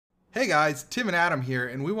Hey guys, Tim and Adam here,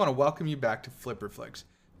 and we want to welcome you back to Flipperflix.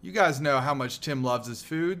 You guys know how much Tim loves his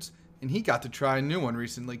foods, and he got to try a new one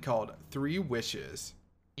recently called Three Wishes.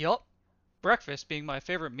 Yup. Breakfast being my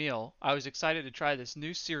favorite meal, I was excited to try this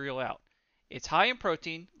new cereal out. It's high in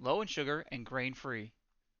protein, low in sugar, and grain-free.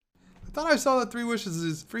 I thought I saw that Three Wishes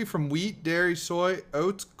is free from wheat, dairy, soy,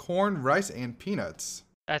 oats, corn, rice, and peanuts.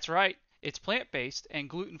 That's right. It's plant-based and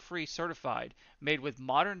gluten-free certified, made with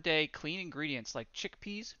modern-day clean ingredients like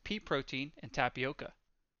chickpeas, pea protein, and tapioca.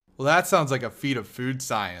 Well, that sounds like a feat of food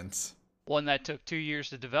science. One that took 2 years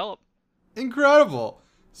to develop. Incredible!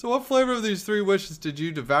 So what flavor of these Three Wishes did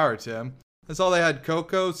you devour, Tim? I saw they had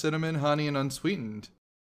cocoa, cinnamon, honey, and unsweetened.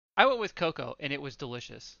 I went with cocoa, and it was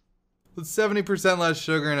delicious. With 70% less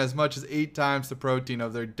sugar and as much as 8 times the protein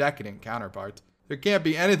of their decadent counterparts, there can't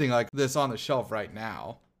be anything like this on the shelf right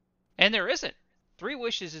now. And there isn't. Three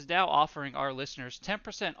Wishes is now offering our listeners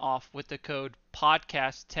 10% off with the code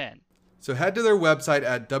PODCAST10. So head to their website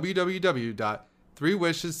at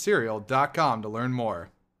www.threewishescereal.com to learn more.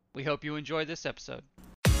 We hope you enjoy this episode.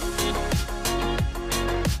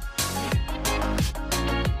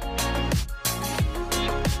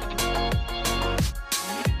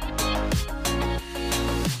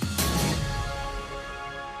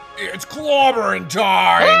 It's clobbering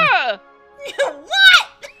time! Ah!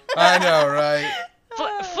 What? I know, right?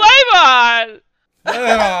 Flavor!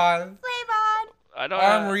 Come on. Flavon. I don't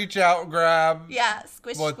Arm know. reach out, grab. Yeah,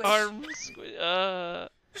 squish, What? squish.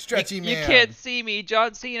 Stretchy you man. can't see me,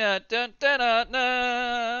 John Cena. Dun, dun, dun,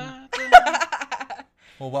 dun.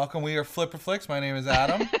 Well, welcome. We are Flipperflix. My name is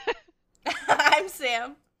Adam. I'm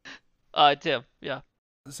Sam. Tim, yeah.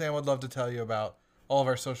 Sam would love to tell you about all of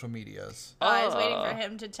our social medias. I was waiting for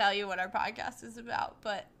him to tell you what our podcast is about,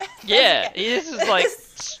 but Yeah, this is like,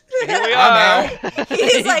 here we are. I'm out.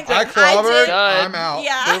 he's like, I I clobbered. did. I'm out.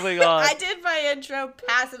 Yeah, Moving on. I did my intro.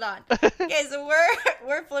 Pass it on. Okay, so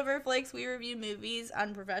we're Flipper Flakes. We review movies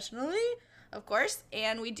unprofessionally, of course,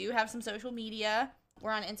 and we do have some social media.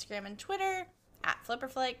 We're on Instagram and Twitter at Flipper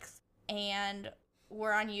Flakes, and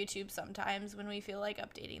we're on YouTube sometimes when we feel like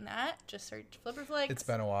updating that. Just search Flipper Flakes. It's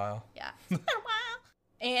been a while. Yeah, it's been a while.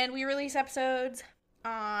 And we release episodes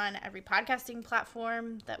on every podcasting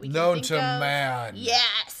platform that we can Known think to of. man.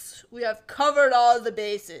 Yes, we have covered all the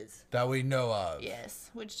bases. That we know of.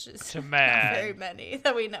 Yes, which is To not man. very many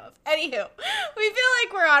that we know of. Anywho, we feel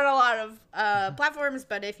like we're on a lot of platforms,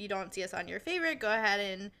 but if you don't see us on your favorite, go ahead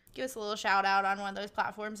and give us a little shout out on one of those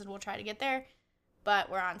platforms and we'll try to get there.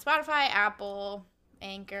 But we're on Spotify, Apple,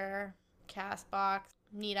 Anchor, Castbox.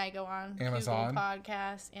 Need I go on? Amazon. Google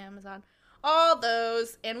Podcasts, Amazon. All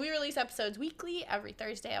those. And we release episodes weekly every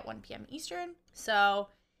Thursday at 1 p.m. Eastern. So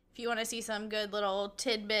if you want to see some good little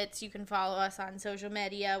tidbits, you can follow us on social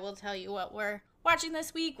media. We'll tell you what we're watching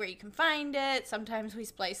this week, where you can find it. Sometimes we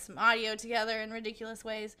splice some audio together in ridiculous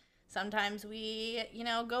ways. Sometimes we,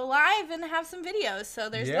 go live and have some videos. So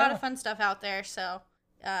there's a lot Yeah. of fun stuff out there. So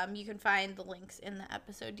you can find the links in the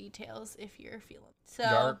episode details if you're feeling it. So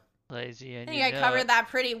Yarp. Lazy and I think I covered that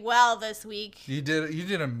pretty well this week. You did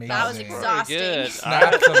amazing. That was Very exhausting. good.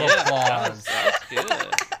 Snaps of Yeah, applause. That was good.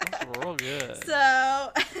 That was real good.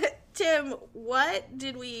 So, Tim, what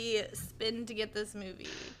did we spend to get this movie?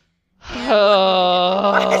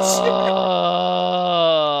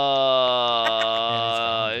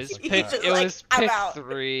 It was I'm pick out.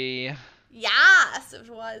 3. Yes, it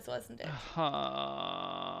was, wasn't it?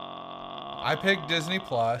 I picked Disney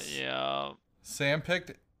Plus. Yeah. Sam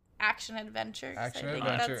picked Action adventure. 'cause Action I think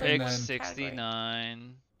adventure, that's and in Pick then- the category.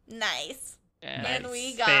 69. Nice. And And it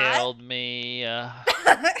we got- failed me.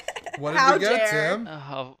 What did How we get, dare.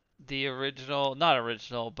 Tim? The original, not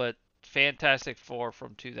original, but Fantastic Four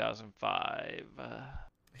from 2005.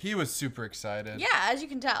 He was super excited. Yeah, as you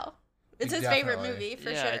can tell. It's his favorite Definitely. movie,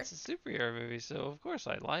 for yeah, sure. it's a superhero movie, so of course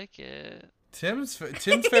I like it. Tim's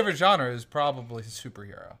favorite genre is probably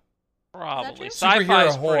superhero. Probably. true? Sci-fi Superhero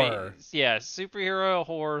is pretty, horror. yeah, superhero,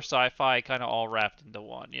 horror, sci-fi kind of all wrapped into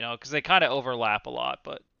one, because they kind of overlap a lot,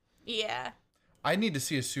 but Yeah. I need to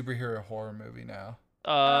see a superhero horror movie now.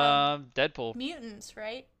 Deadpool. Mutants,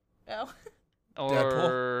 right? Oh.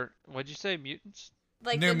 Or what'd you say, mutants?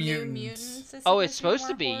 Like New the Mutants. New Mutants. is Oh, it's supposed supposed to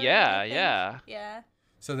more be, horror, yeah, I think. yeah. Yeah.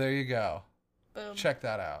 So there you go. Boom. Check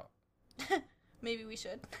that out. Maybe we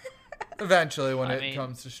should. Eventually, when I it mean-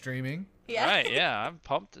 comes to streaming. Yeah. Right, yeah, I'm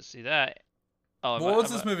pumped to see that. Oh, What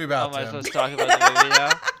was this movie about, Am I Tim? supposed to talk about the movie now?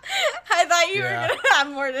 I thought you Yeah. were gonna have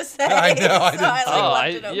more to say. I know, I so did I too.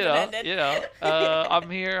 like left it open-ended. I'm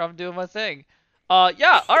here, I'm doing my thing.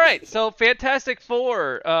 Yeah, all right. So Fantastic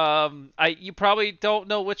Four. You probably don't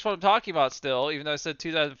know which one I'm talking about still, even though I said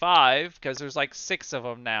 2005, because there's like 6 of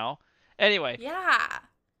them now. Anyway, Yeah.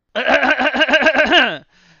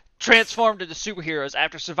 Transformed into superheroes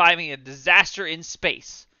after surviving a disaster in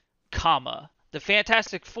space, comma. The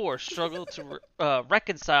Fantastic Four struggle to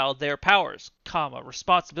reconcile their powers, comma,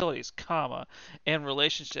 responsibilities, comma, and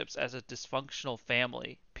relationships as a dysfunctional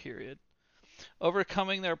family, period.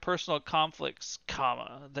 Overcoming their personal conflicts,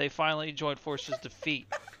 comma, they finally join forces to defeat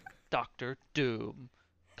Doctor Doom,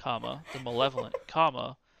 comma, the malevolent,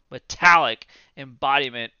 comma, metallic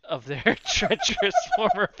embodiment of their treacherous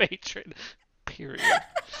former patron, period.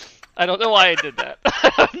 I don't know why I did that.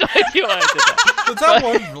 I have no idea why I did that. Was that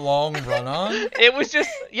one long run on? It was just,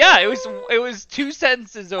 yeah, it was 2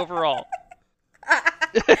 sentences overall.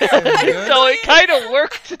 So it kind of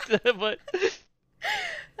worked, but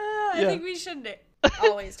I think we should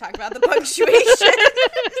always talk about the punctuation.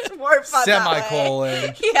 It's more fun that way.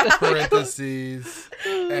 Semicolon, Yeah. parentheses,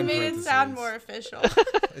 It and made it parentheses. sound more official.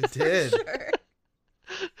 It did. Sure.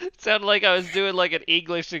 it sounded like I was doing like an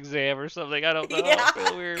English exam or something. I don't know. Yeah. I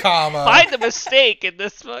feel weird. Comma. Find the mistake in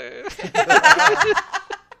this.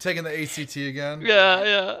 Taking the ACT again.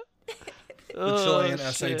 Yeah. The Chilean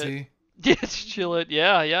Oh, SAT. shit. Yes, Chilean.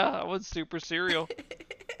 Yeah. I was super serial.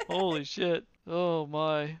 Holy shit. Oh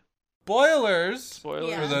my. Spoilers. Spoilers.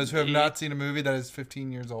 Yeah. For those who have indeed. not seen a movie that is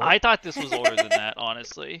 15 years old. I thought this was older than that,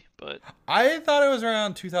 honestly, but I thought it was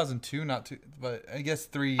around 2002, but I guess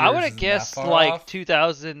 3 years. I would have isn't that guessed far like off.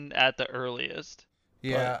 2000 at the earliest.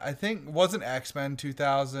 Yeah, I think wasn't X-Men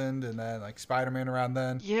 2000 and then like Spider-Man around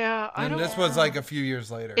then. Yeah, I And don't. this was like a few years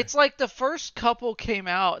later. It's like the first couple came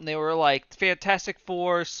out and they were like Fantastic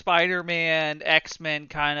Four, Spider-Man, X-Men,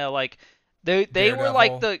 kind of like they were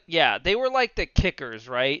like Daredevil. they were like the kickers,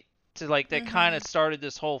 right? To like that kind of Mhm. started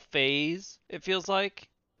this whole phase. It feels like.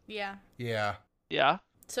 Yeah. Yeah. Yeah.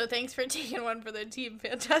 So thanks for taking one for the Team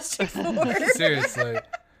Fantastic Four. Seriously.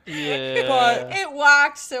 Yeah. But- It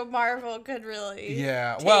walked so Marvel could really.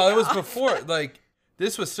 Yeah. take Well, it was off. before like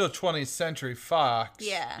this was still 20th Century Fox.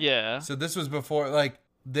 Yeah. Yeah. So this was before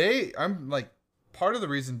I'm like part of the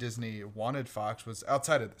reason Disney wanted Fox was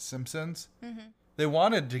outside of The Simpsons. Mm-hmm. They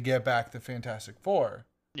wanted to get back the Fantastic Four.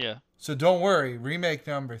 Yeah. So don't worry, remake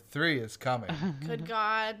number 3 is coming. Good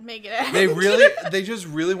God, make it happen. They just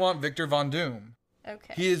really want Victor Von Doom.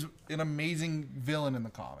 Okay. He is an amazing villain in the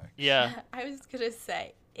comic. Yeah. I was gonna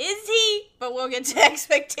say, is he? But we'll get to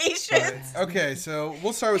expectations. Okay, so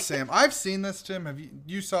we'll start with Sam. I've seen this, Tim. Have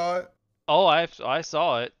you saw it? Oh, I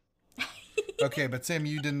saw it. Okay, but Sam,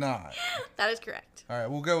 you did not. That is correct. All right,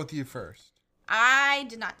 we'll go with you first. I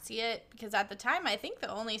did not see it because at the time I think the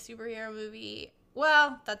only superhero movie.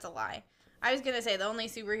 Well, that's a lie. I was gonna say the only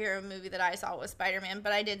superhero movie that I saw was Spider-Man,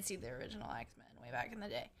 but I did see the original X-Men way back in the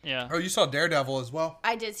day. Yeah. Oh, you saw Daredevil as well?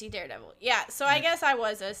 I did see Daredevil. Yeah, so I guess I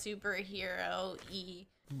was a superhero-y.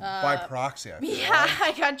 By proxy, I feel Yeah, like.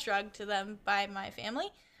 I got drugged to them by my family.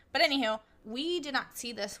 But anywho, we did not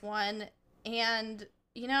see this one. And,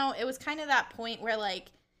 you know, it was kind of that point where,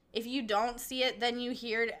 like, if you don't see it, then you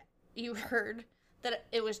heard that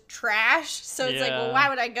it was trash. So it's like, well, Yeah. why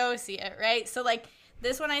would I go see it, right? So, like,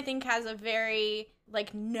 this one I think has a very,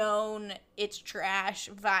 like, known it's trash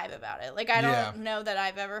vibe about it. Like, I don't Yeah. know that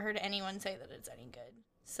I've ever heard anyone say that it's any good.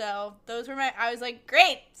 So, those were I was like,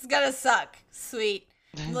 great, it's gonna suck. Sweet.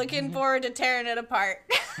 Looking forward to tearing it apart.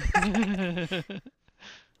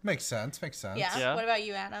 Makes sense. Yeah. Yeah. What about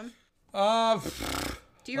you, Adam? Uh,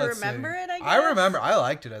 Do you let's remember see. it, I guess? I remember. I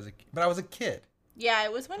liked it but I was a kid. Yeah,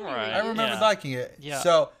 it was when we Right. were I remember Yeah. liking it. Yeah.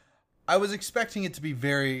 So I was expecting it to be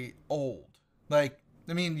very old. Like,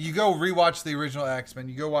 I mean, you go rewatch the original X-Men,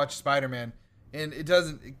 you go watch Spider-Man, and it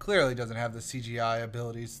clearly doesn't have the CGI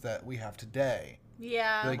abilities that we have today.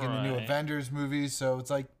 Yeah. Like in the new Right. Avengers movies. So it's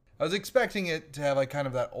like, I was expecting it to have like kind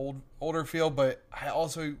of that older feel, but I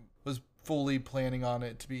also was fully planning on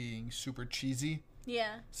it to being super cheesy,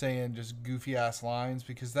 yeah. saying just goofy ass lines,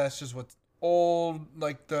 because that's just what's old,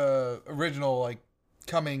 like the original, like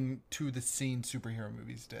coming to the scene superhero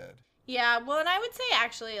movies did. Yeah, well, and I would say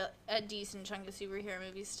actually a decent chunk of superhero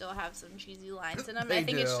movies still have some cheesy lines in them. They I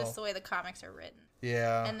think it's do. just the way the comics are written.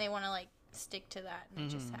 Yeah. And they want to, like, stick to that, and it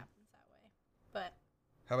just Mhm. happens that way. But,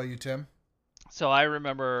 How about you, Tim? So I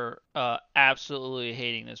remember absolutely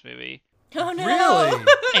hating this movie. oh no! Really?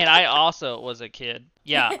 And I also was a kid.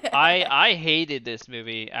 Yeah, I hated this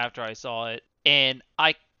movie after I saw it, and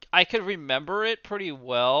I could remember it pretty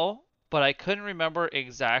well, but I couldn't remember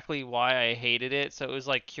exactly why I hated it. So it was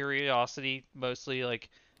like curiosity mostly like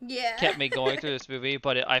Yeah. kept me going through this movie,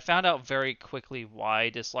 but I found out very quickly why I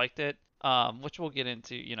disliked it. Which we'll get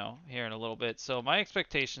into, here in a little bit. So my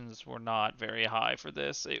expectations were not very high for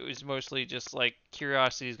this. It was mostly just like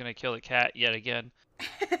curiosity is gonna kill the cat yet again.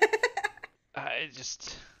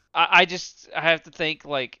 I have to think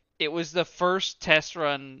like it was the first test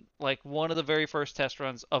run, like one of the very first test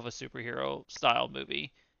runs of a superhero style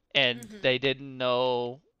movie, and they didn't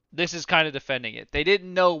know. This is kind of defending it. They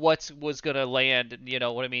didn't know what was gonna land, and you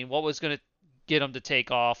know what I mean. What was gonna get them to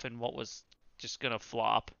take off, and what was just gonna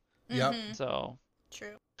flop. Yep. So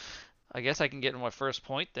True. I guess I can get in my first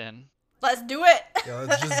point then. Let's do it. Yeah,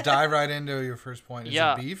 let's just dive right into your first point. Is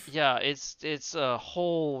yeah, it beef? yeah, it's a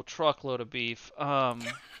whole truckload of beef.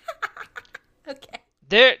 Okay.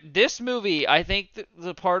 This movie, I think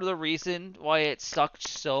the part of the reason why it sucked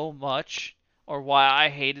so much, or why I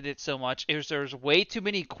hated it so much, is there's way too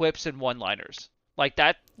many quips and one-liners. Like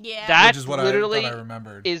that. Yeah. That Which is what literally I thought I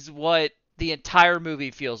remembered. is what the entire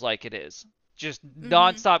movie feels like it is. Just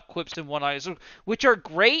nonstop quips and one-liners, which are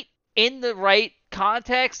great in the right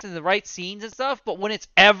context and the right scenes and stuff. But when it's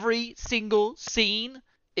every single scene,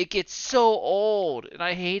 it gets so old, and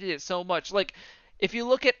I hated it so much. Like, if you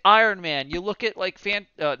look at Iron Man, you look at like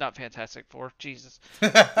not Fantastic Four, Jesus,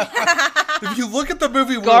 If you look at the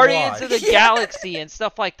movie Guardians of the Galaxy and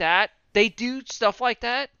stuff like that, they do stuff like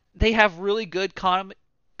that. They have really good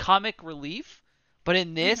comic relief, but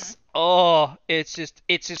in this, oh, it's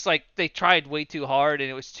just like they tried way too hard and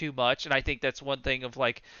it was too much. And I think that's one thing of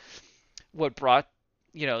like what brought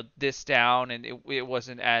this down, and it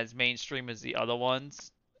wasn't as mainstream as the other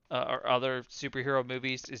ones or other superhero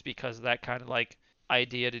movies, is because of that kind of like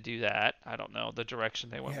idea to do that. I don't know the direction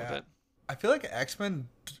they went with it. I feel like X-Men,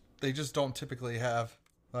 they just don't typically have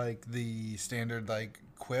like the standard like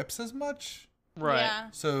quips as much. Right. Yeah.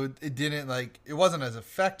 So it wasn't as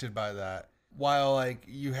affected by that. While like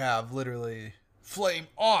you have literally flame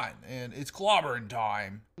on and it's clobbering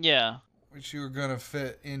time. Yeah. Which you were gonna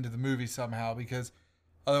fit into the movie somehow, because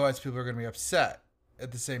otherwise people are gonna be upset.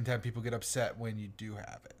 At the same time, people get upset when you do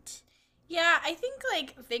have it. Yeah, I think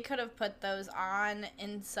like they could have put those on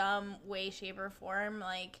in some way, shape, or form.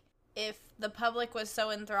 Like if the public was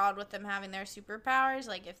so enthralled with them having their superpowers,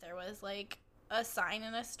 like if there was like a sign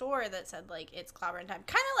in a store that said like it's clobbering time,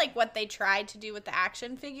 kind of like what they tried to do with the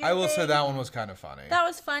action figure. I will say thing. that one was kind of funny. That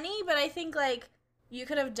was funny, but I think like you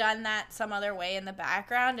could have done that some other way in the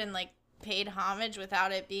background and like paid homage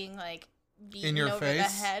without it being like beaten In your over face?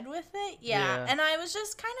 the head with it. Yeah. And I was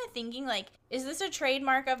just kind of thinking like, is this a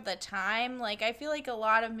trademark of the time? Like I feel like a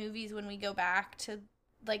lot of movies when we go back to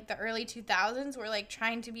like the early 2000s were like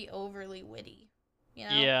trying to be overly witty. You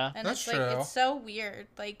know? Yeah. And That's it's true. like it's so weird.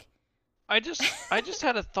 Like I just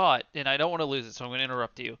had a thought, and I don't want to lose it, so I'm going to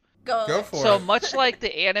interrupt you. Go for So it. much like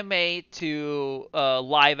the anime to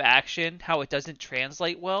live action, how it doesn't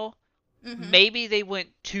translate well, maybe they went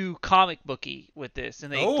too comic booky with this,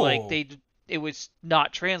 and it was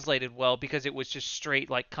not translated well because it was just straight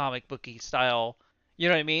like comic booky style. You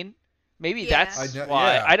know what I mean? Maybe that's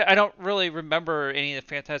why. Yeah. I don't really remember any of the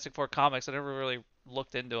Fantastic Four comics. I never really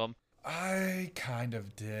looked into them. I kind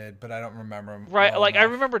of did, but I don't remember them. Right, like I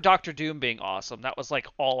remember Doctor Doom being awesome. That was like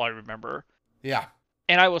all I remember. Yeah.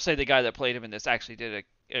 And I will say the guy that played him in this actually did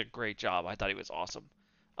a great job. I thought he was awesome.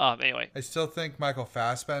 Anyway. I still think Michael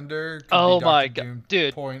Fassbender could Oh be my Dr. Doom god,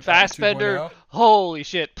 dude, point, Fassbender, 2.0. holy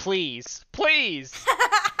shit, please,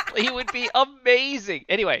 he would be amazing.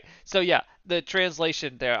 Anyway, so yeah, the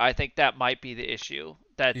translation there, I think that might be the issue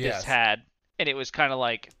that this had, and it was kind of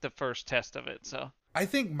like the first test of it. So I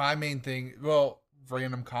think my main thing,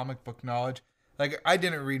 random comic book knowledge, like I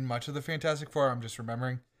didn't read much of the Fantastic Four. I'm just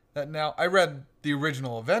remembering that now. I read the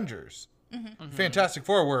original Avengers. Fantastic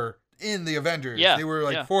Four were in the Avengers. Yeah, they were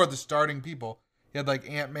like for the starting people. You had like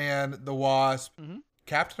Ant-Man, the Wasp,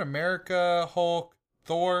 Captain America, Hulk,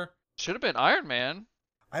 Thor. Should have been Iron Man.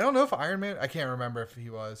 I don't know if Iron Man. I can't remember if he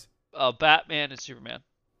was. Batman and Superman.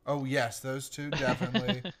 Oh yes, those two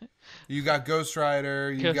definitely. You got Ghost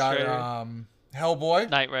Rider. You Ghost got Rider. Hellboy.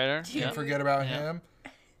 Knight Rider. Can't Yep. forget about him.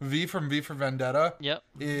 V from V for Vendetta Yep.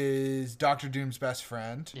 is Doctor Doom's best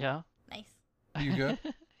friend. Yeah. nice. You good?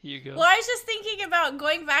 You go. Well, I was just thinking about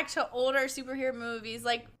going back to older superhero movies,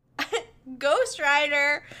 like Ghost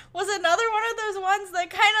Rider was another one of those ones that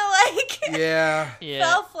kind of like Yeah.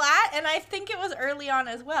 fell flat, and I think it was early on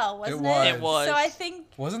as well, wasn't it? It was. So I think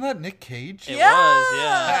Wasn't that Nick Cage? It was,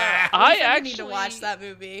 yeah. I I think we need to actually- watch that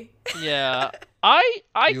movie. Yeah. I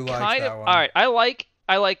You liked kind that of one. all right.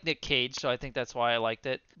 I like Nick Cage, so I think that's why I liked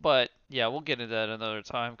it. But yeah, we'll get into that another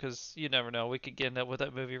time because you never know. We could get into with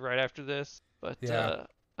that movie right after this. But Yeah.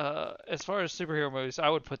 as far as superhero movies, I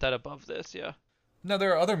would put that above this. Yeah. No,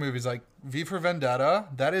 there are other movies like V for Vendetta.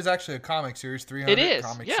 That is actually a comic series, 300 It is.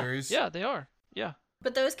 comic Yeah. series. Yeah, they are. Yeah.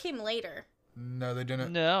 But those came later. No, they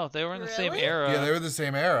didn't. No, they were in the same Really? era. Yeah, they were the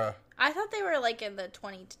same era. I thought they were like in the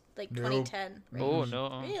Nope. 2010. Oh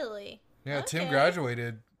no. Really? Yeah, Tim Okay.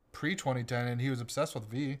 graduated pre-2010, and he was obsessed with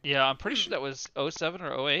V. Yeah, I'm pretty sure that was 07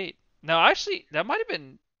 or 08. No, actually, that might have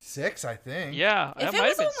been. 6, I think. Yeah, If that it might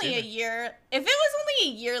was have been only a sooner. year, if it was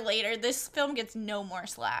only a year later, this film gets no more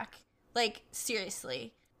slack. Like,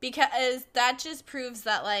 seriously. Because that just proves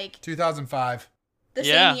that, like, 2005. the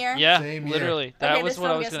Yeah, same year. yeah, Same year. literally. That Okay, was this what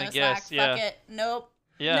I film was gets gonna no guess. slack. Yeah, Fuck it. Nope.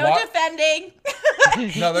 yeah. No Wa- defending.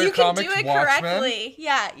 Another You can comics, do it Watchmen. correctly.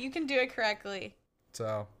 Yeah, you can do it correctly.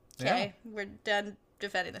 So, Okay, we're done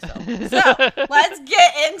defending this film. So, let's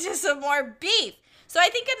get into some more beef. So, I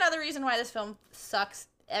think another reason why this film sucks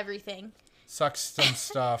everything, sucks some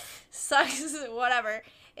stuff. sucks whatever,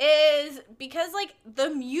 is because, like, the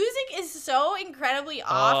music is so incredibly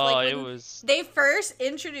off. Oh, Like, it when was. they first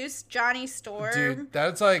introduced Johnny Storm. Dude,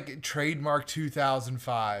 that's like trademark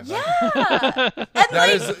 2005. Yeah. Like, And, that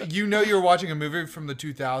like, is, you know, you're watching a movie from the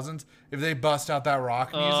 2000s if they bust out that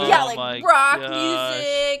rock music. Oh, yeah, my like rock gosh.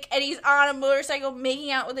 music, and he's on a motorcycle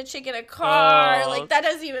making out with a chick in a car. Oh. Like, that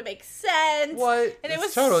doesn't even make sense. What? And it This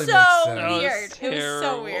was totally so makes sense. That was weird. It was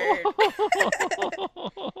so weird.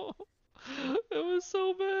 terrible. It was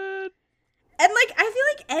so bad. And, like, I feel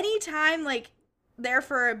like anytime, like, there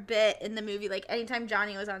for a bit in the movie, like, anytime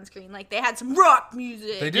Johnny was on screen, like, they had some rock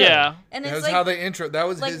music. They did. Yeah. And That it's was like, how they intro. That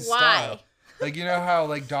was like, his why? style. Like, you know how,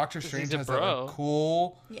 like, Doctor 'Cause Strange he's a has that like, bro.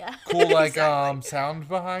 cool, yeah. like, Exactly. sound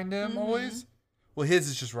behind him always? Well, his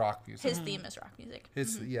is just rock music. His theme is rock music.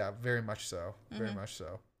 His, yeah, very much so. Very much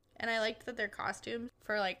so. And I liked that their costumes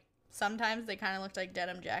for, like, sometimes they kind of looked like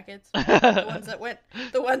denim jackets. the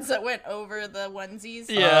ones that went over the onesies.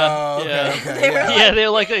 Yeah, Oh, okay, yeah. okay, They were yeah.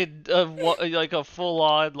 like- Yeah, they're like a full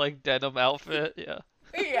on like denim outfit. Yeah,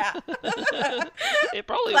 Yeah. it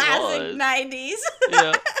probably Classic was. 90s.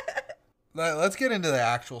 Yeah, Let's get into the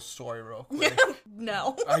actual story real quick.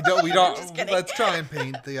 No. We don't. Just kidding. Let's try and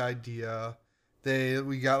paint the idea.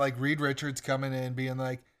 We got like Reed Richards coming in being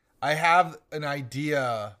like, I have an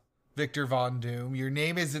idea, Victor Von Doom. Your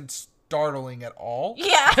name isn't startling at all.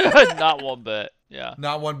 Yeah. not one bit. Yeah,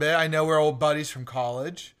 Not one bit. I know we're old buddies from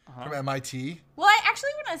college, from MIT. Well, I actually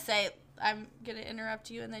want to say, I'm going to interrupt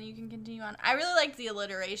you and then you can continue on. I really like the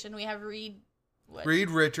alliteration. We have Reed. What? Reed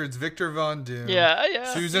Richards, Victor Von Doom.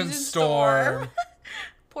 yeah. Susan Susan Storm.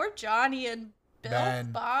 Poor Johnny and Bill.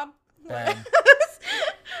 Ben. Bob. Ben.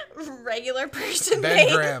 Regular person Ben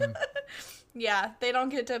name. Grimm. Yeah, they don't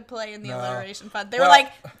get to play in the No. alliteration fund. They Well- were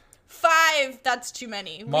like, 5, that's too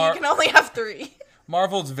many. Mar- We can only have 3.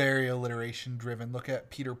 Marvel's very alliteration driven. Look at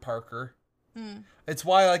Peter Parker. Hmm. It's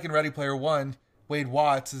why, like in Ready Player One, Wade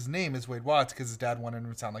Watts, his name is Wade Watts because his dad wanted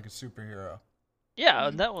him to sound like a superhero. Yeah,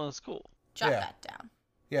 and that one was cool. Jot Yeah. that down.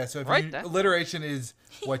 Yeah, so if Write you, that. alliteration is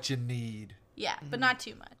what you need. Yeah, but not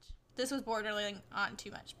too much. This was borderline on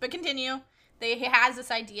too much. But continue. He has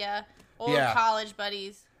this idea. Old Yeah. college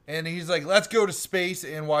buddies. And he's like, let's go to space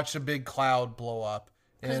and watch a big cloud blow up.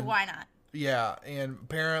 Because And why not? yeah, and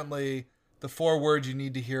apparently the 4 words you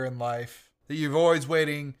need to hear in life that you're always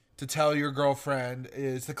waiting to tell your girlfriend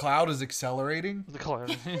is the cloud is accelerating. The color.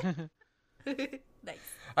 Nice.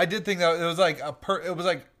 I did think that it was like it was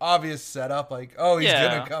like obvious setup, like, oh, he's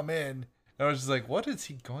Yeah. gonna come in. And I was just like, what is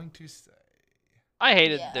he going to say? I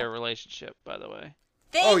hated Yeah. their relationship, by the way.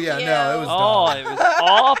 Thank Oh, yeah, you. no, it was- Oh, dumb. it was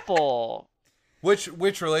awful.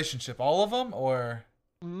 Which relationship? All of them or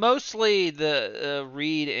Mostly the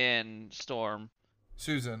Reed and Storm.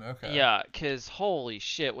 Susan? Okay. Yeah, because holy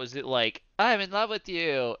shit, was it like, I'm in love with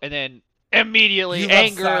you, and then immediately You love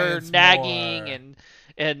anger, science nagging, more.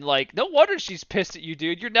 and like, no wonder she's pissed at you,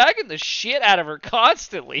 dude. You're nagging the shit out of her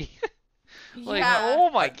constantly. Like, Yeah. oh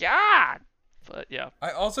my god. But yeah.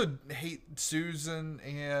 I also hate Susan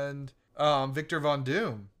and Victor Von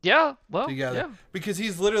Doom Yeah, well, together yeah. because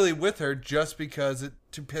he's literally with her just because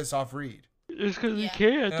to piss off Reed. It's because Yeah. he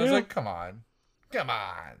can't, And I was like, come on.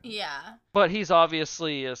 Yeah. But he's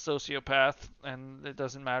obviously a sociopath, and it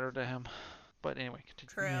doesn't matter to him. But anyway,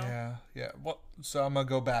 continue. True. Yeah. Well, so I'm gonna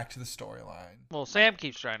go back to the storyline. Well, Sam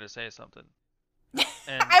keeps trying to say something.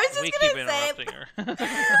 And I was just we gonna keep say- interrupting her.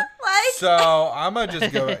 Like, So I'm gonna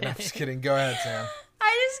just go. No, I'm just kidding. Go ahead, Sam.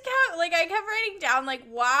 I kept writing down, like,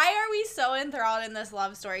 why are we so enthralled in this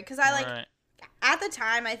love story? Because I, like, Right. at the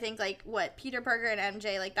time, I think, like, what, Peter Parker and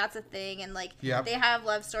MJ, like, that's a thing, and, like, Yep. they have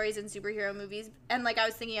love stories in superhero movies, and, like, I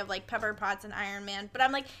was thinking of, like, Pepper Potts and Iron Man, but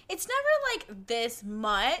I'm like, it's never, like, this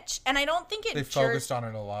much, and I don't think it They focused on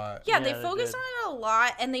it a lot. Yeah, Yeah, they they focused did. on it a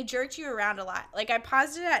lot, and they jerked you around a lot. Like, I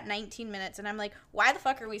paused it at 19 minutes, and I'm like, why the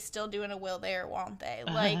fuck are we still doing a will they or won't they?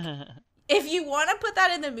 Like, if you want to put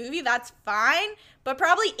that in the movie, that's fine, but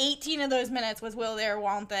probably 18 of those minutes was will they or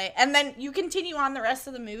won't they, and then you continue on the rest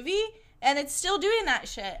of the movie, and it's still doing that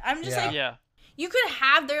shit. I'm just Yeah. like, Yeah. you could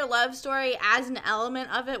have their love story as an element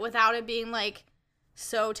of it without it being like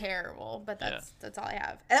so terrible. But that's all I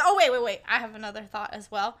have. And, oh wait, I have another thought as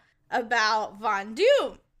well about Von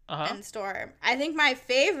Doom and Storm. I think my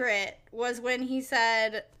favorite was when he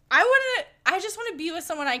said, I just want to be with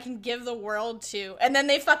someone I can give the world to. And then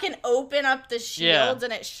they fucking open up the shields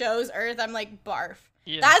and it shows Earth. I'm like, barf.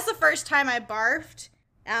 Yeah. That's the first time I barfed.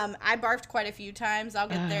 I barfed quite a few times. I'll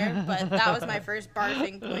get there. But that was my first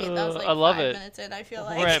barfing point. That was like I love 5 it. minutes in, I feel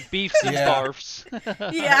like. We're at beefs and barfs.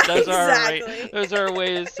 Yeah, exactly. Those are our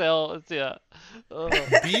way to sell. Yeah.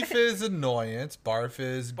 Beef is annoyance. Barf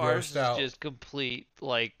is grossed out. Just complete,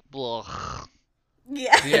 like, blah.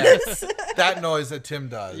 Yes. That noise that Tim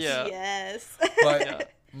does. Yeah. Yes.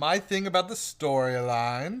 But my thing about the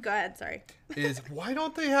storyline. Go ahead, sorry. Is why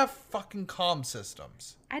don't they have fucking comm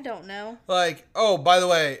systems? I don't know. Like, oh, by the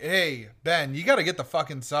way, hey, Ben, you got to get the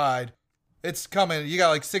fuck inside. It's coming. You got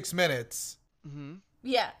like 6 minutes. Mm-hmm.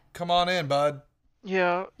 Yeah. Come on in, bud.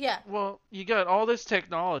 Yeah. Yeah. Well, you got all this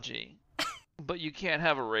technology, but you can't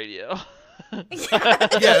have a radio. Yeah,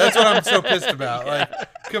 that's what I'm so pissed about. Like,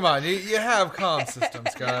 come on, you have comm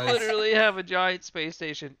systems, guys. You literally have a giant space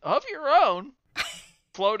station of your own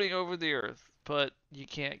floating over the Earth, but you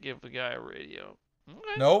can't give the guy a radio. Okay.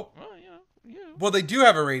 Nope. Well, yeah. Well, they do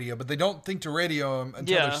have a radio, but they don't think to radio him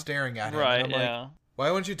until they're staring at him. Right, and I'm like, why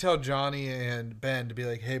wouldn't you tell Johnny and Ben to be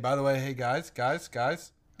like, hey, by the way, hey, guys,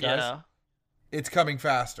 Yeah. it's coming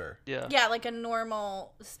faster. Yeah. Yeah, like a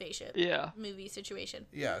normal spaceship. Yeah. Movie situation.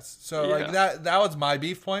 Yes. So like that was my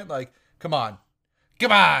beef point. Like, come on. You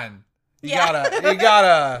gotta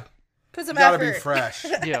put some gotta effort. be fresh.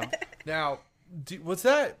 Yeah. Now, was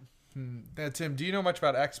that Tim, do you know much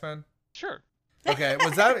about X-Men? Sure. Okay,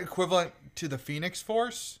 was that equivalent to the Phoenix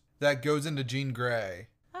Force that goes into Jean Grey?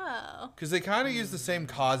 Oh. Because they kind of use the same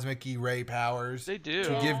cosmic-y ray powers. They do.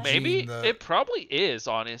 To give Maybe Jean it probably is,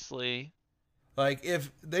 honestly. Like,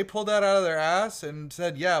 if they pulled that out of their ass and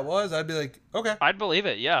said, yeah, it was, I'd be like, okay. I'd believe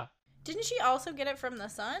it, yeah. Didn't she also get it from the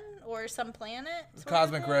sun or some planet?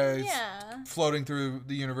 Cosmic rays Yeah. floating through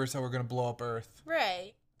the universe that were going to blow up Earth.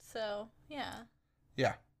 Right. So, yeah.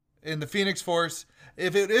 Yeah. In the Phoenix Force,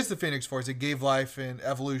 if it is the Phoenix Force, it gave life and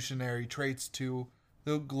evolutionary traits to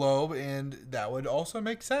the globe, and that would also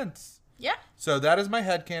make sense. Yeah. So that is my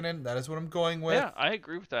headcanon. That is what I'm going with. Yeah, I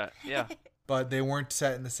agree with that. Yeah. But they weren't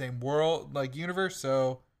set in the same world, like universe,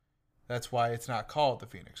 so that's why it's not called the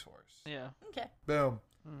Phoenix Force. Yeah. Okay. Boom.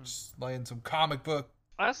 Just laying some comic book.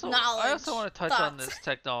 I also want to touch on this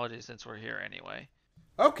technology since we're here anyway.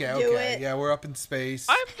 Okay. Do it. Yeah, we're up in space.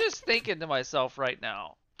 I'm just thinking to myself right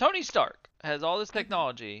now, Tony Stark has all this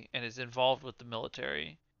technology and is involved with the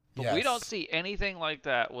military. But we don't see anything like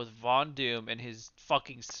that with Von Doom and his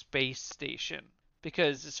fucking space station.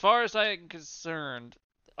 Because as far as I'm concerned,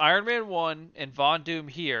 Iron Man 1 and Von Doom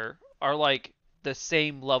here are like the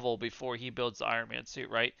same level before he builds the Iron Man suit,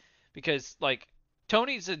 right? Because like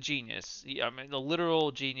Tony's a genius. I mean, a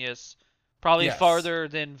literal genius, probably farther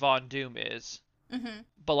than Von Doom is. Mm-hmm.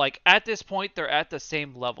 But like at this point, they're at the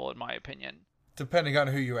same level, in my opinion. Depending on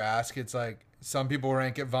who you ask, it's like some people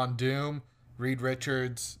rank it Von Doom, Reed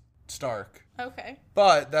Richards, Stark. Okay.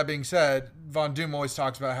 But that being said, Von Doom always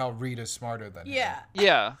talks about how Reed is smarter than him. Yeah.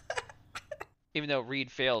 Yeah. Even though Reed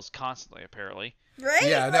fails constantly, apparently. Right?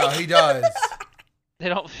 Yeah, no, he does. They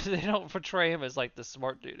don't portray him as like the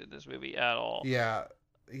smart dude in this movie at all. Yeah.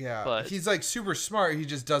 But he's like super smart. He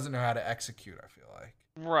just doesn't know how to execute, I feel like.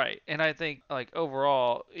 Right. And I think like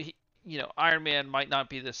overall, Iron Man might not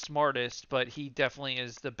be the smartest, but he definitely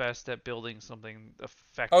is the best at building something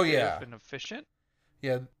effective and efficient.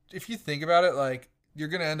 Yeah, if you think about it, like, you're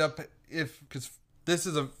going to end up, because this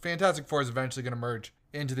is a Fantastic Four is eventually going to merge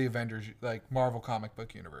into the Avengers, like, Marvel comic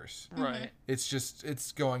book universe. Right.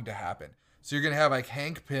 It's going to happen. So you're going to have, like,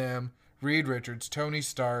 Hank Pym, Reed Richards, Tony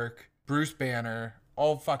Stark, Bruce Banner,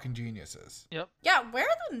 all fucking geniuses. Yep. Yeah, where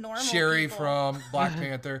are the normal Sherry people? from Black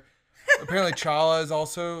Panther. Apparently Chala is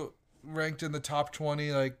also ranked in the top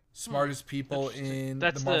 20, like, smartest people in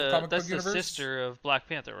the Marvel comic book universe. That's the sister of Black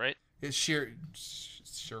Panther, right? It's Shuri.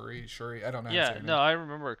 I don't know. How to say Yeah, her no, name. I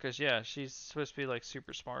remember because she's supposed to be like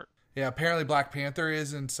super smart. Yeah, apparently Black Panther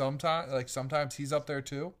is in sometimes he's up there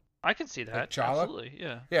too. I can see that. Like T'Challa? Absolutely,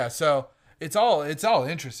 yeah. Yeah, so it's all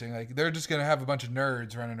interesting. Like they're just gonna have a bunch of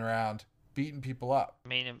nerds running around beating people up. I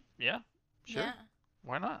mean, yeah, sure. Yeah.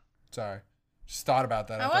 Why not? Sorry, just thought about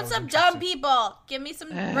that. I thought want it was some interesting. dumb people. Give me some.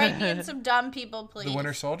 Write me in some dumb people, please. The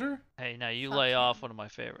Winter Soldier? Hey, now you Fuck lay him. off one of my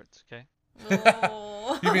favorites, okay?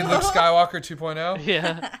 Oh. You mean Luke Skywalker 2.0?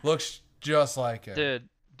 Yeah. Looks just like it.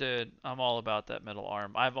 Dude, I'm all about that metal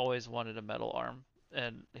arm. I've always wanted a metal arm,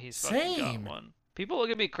 and he's fucking got Same. one. People look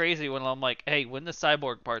at me crazy when I'm like, "Hey, when the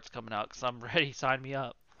cyborg part's coming out? Cause I'm ready. Sign me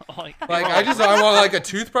up." Like I want like a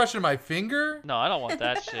toothbrush in my finger. No, I don't want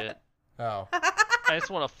that shit. Oh, I just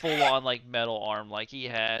want a full-on like metal arm like he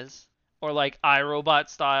has, or like iRobot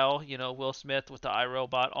style. Will Smith with the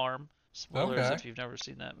iRobot arm. Spoilers Okay. if you've never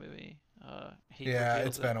seen that movie. He yeah, reveals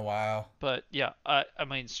it's it. been a while. But yeah, I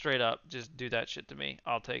mean straight up, just do that shit to me.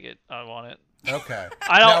 I'll take it. I want it. Okay.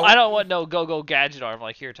 I don't want no go gadget arm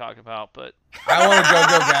like you're talking about, but I want to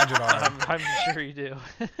go gadget arm. I'm sure you do.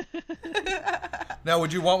 Now,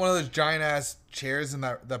 would you want one of those giant ass chairs in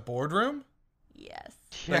that boardroom? Yes.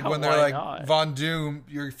 Like Yeah, when they're why like, not? Von Doom,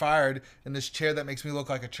 you're fired in this chair that makes me look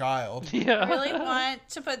like a child. Yeah. I really want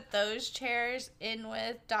to put those chairs in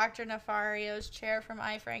with Dr. Nefario's chair from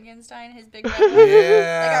I, Frankenstein, his big red one.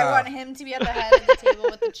 Yeah. Like, I want him to be at the head of the table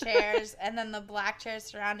with the chairs, and then the black chairs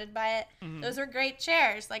surrounded by it. Mhm. Those are great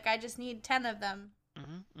chairs. Like, I just need 10 of them.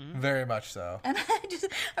 Very much so. And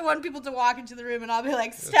I want people to walk into the room, and I'll be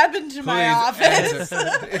like, step into my Please, office.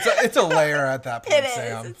 it's a layer at that point, It is.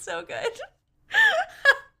 Sam. It's so good.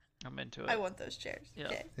 I'm into it. I want those chairs. Yeah.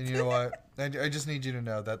 Okay. And you know what? I just need you to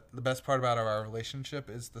know that the best part about our relationship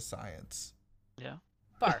is the science. Yeah.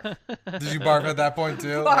 Barf. Did you barf at that point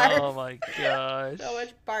too? Barf. Oh my gosh. So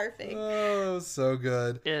much barfing. Oh, it was so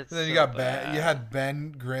good. It's And then you so got Ben. bad. You had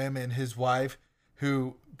Ben Grimm and his wife,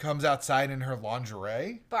 who comes outside in her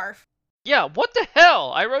lingerie. Barf. Yeah, what the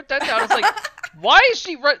hell? I wrote that down. I was like, why is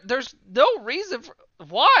she there's no reason for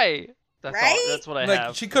why? That's all, Right? that's what I Like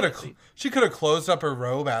have. she could have closed up her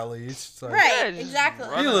robe at least. It's like, Right. Yeah, just exactly.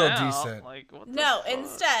 running Be a little out. decent. Like, what the No, fuck?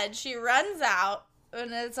 instead, she runs out,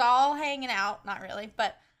 and it's all hanging out. Not really,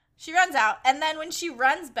 but she runs out, and then when she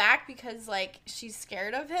runs back because, like, she's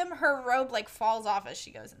scared of him, her robe, like, falls off as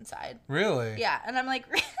she goes inside. Really? Yeah, and I'm like,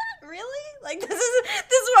 really? Like, this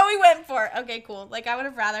is what we went for. Okay, cool. Like, I would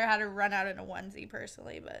have rather had her run out in a onesie,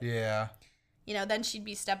 personally, but, Yeah. then she'd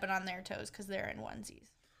be stepping on their toes because they're in onesies.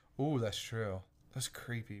 Ooh, that's true. Those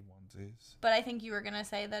creepy onesies. But I think you were going to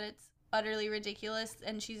say that it's utterly ridiculous,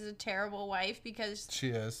 and she's a terrible wife because She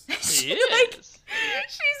is. She like, is.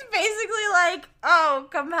 she's basically like, oh,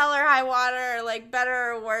 come hell or high water, like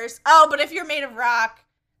better or worse. Oh, but if you're made of rock,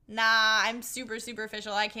 nah, I'm super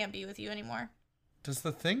superficial. I can't be with you anymore. Does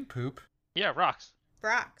the thing poop? Yeah, rocks.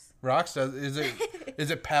 Rocks. Rocks does.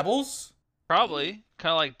 Is it pebbles? Probably.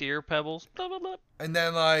 Kind of like deer pebbles. Blah, blah, blah. And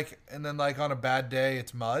then like on a bad day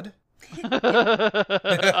it's mud.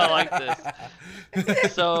 I like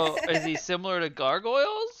this. So, is he similar to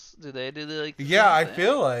gargoyles? Do they like? the Yeah, same I thing?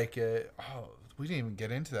 feel like it. Oh, we didn't even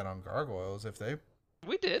get into that on gargoyles. If they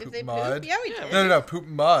We did. If they mud. poop, yeah, we Yeah, did. no poop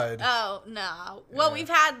mud Oh no. Well, Yeah. we've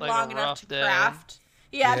had Like a long enough rough to day. craft.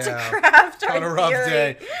 Yeah, Yeah. to craft our on a rough theory.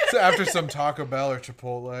 day. So after some Taco Bell or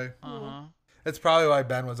Chipotle. Uh That's probably why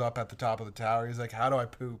Ben was up at the top of the tower. He's like, how do I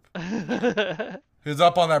poop? huh. He was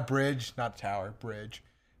up on that bridge, not tower, bridge.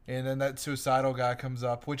 And then that suicidal guy comes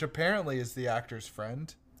up, which apparently is the actor's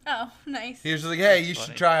friend. Oh, nice. He was just like, hey, you funny.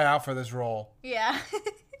 should try out for this role. Yeah.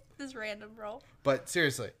 This random role. But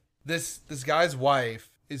seriously, this guy's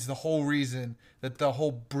wife is the whole reason that the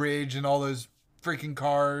whole bridge and all those freaking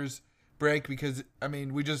cars break because, I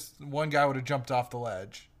mean, one guy would have jumped off the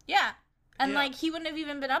ledge. Yeah. And, Yeah. like, he wouldn't have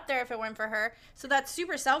even been up there if it weren't for her. So that's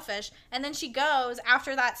super selfish. And then she goes,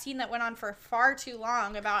 after that scene that went on for far too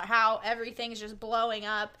long about how everything's just blowing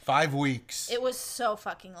up. 5 weeks. It was so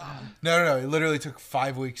fucking long. No. It literally took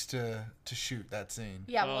 5 weeks to shoot that scene.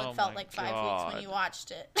 Yeah, well, Oh it felt my like 5 weeks when God. you watched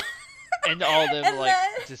it. And all them And like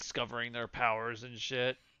then- discovering their powers and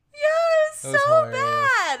shit. Yes, That was so hilarious.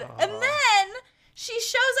 bad. And then she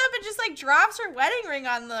shows up and just like drops her wedding ring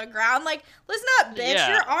on the ground. Like, listen up, bitch. Yeah,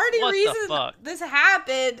 You're already what the reason fuck? this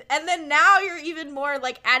happened, and then now you're even more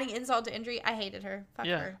like adding insult to injury. I hated her. Fuck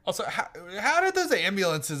Yeah. her. Also, how did those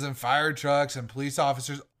ambulances and fire trucks and police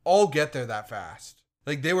officers all get there that fast?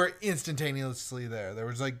 Like, they were instantaneously there. There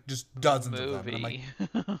was like just dozens of them. And I'm like,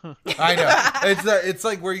 Movie. I know. It's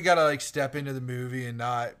like where you gotta like step into the movie and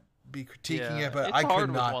not be critiquing Yeah, it, but it's I hard could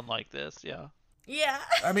with not. one like this. Yeah. Yeah.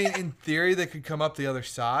 I mean, in theory, they could come up the other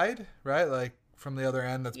side, right? Like from the other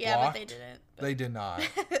end that's Yeah, blocked. but they didn't. They did not.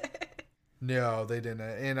 No, they didn't.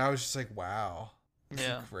 And I was just like, wow, this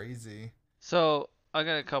Yeah. is crazy. So I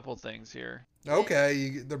got a couple things here.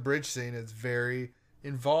 Okay, the bridge scene is very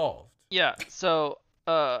involved. Yeah. So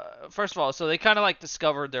first of all, so they kind of like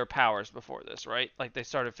discovered their powers before this, right? Like they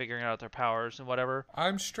started figuring out their powers and whatever.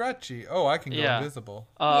 I'm stretchy. Oh, I can go Yeah. invisible.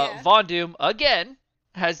 Yeah. Von Doom again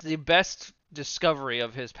has the best discovery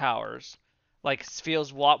of his powers. Like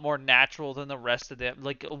feels a lot more natural than the rest of them.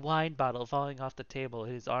 Like a wine bottle falling off the table,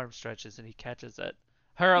 his arm stretches and he catches it.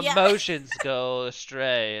 Her Yeah. emotions go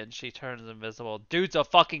astray, and she turns invisible. Dude's a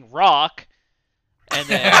fucking rock, and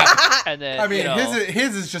then I mean, you know,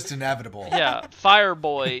 his is just inevitable. yeah,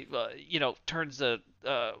 Fireboy, turns the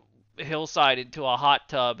hillside into a hot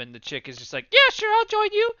tub, and the chick is just like, yeah, sure, I'll join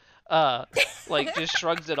you. Like just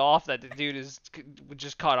shrugs it off that the dude is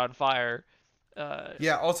just caught on fire.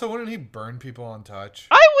 Yeah. Also, wouldn't he burn people on touch?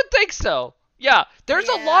 I would think so. Yeah, there's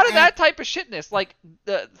a lot of Yeah. that type of shitness. Like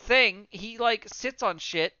the Thing, he like sits on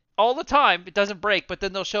shit all the time. It doesn't break, but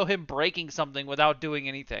then they'll show him breaking something without doing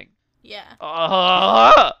anything. Yeah.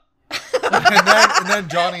 And then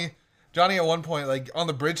Johnny at one point, like on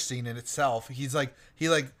the bridge scene in itself, he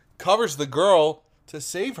covers the girl to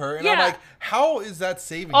save her, and I'm Yeah. like, how is that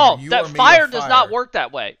saving Oh, her? You that are made fire of does fire. not work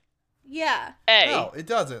that way. Yeah. No, it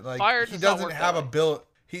doesn't. Like Fire he does not doesn't work have that a way. bill.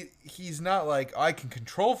 He's not like I can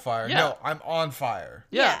control fire. Yeah. No, I'm on fire.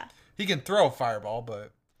 Yeah. He can throw a fireball,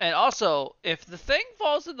 but And also, if the Thing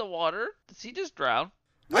falls in the water, does he just drown?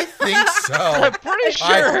 I think so. I'm pretty I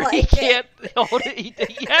sure he like can't hold it.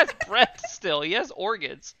 He has breath still. He has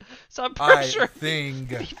organs. So I'm pretty I sure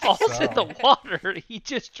think if he falls so. in the water, he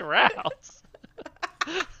just drowns.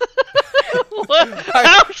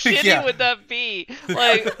 How shitty yeah. would that be?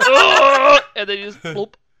 Like, "Ugh," and then you just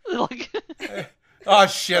bloop. Like, Oh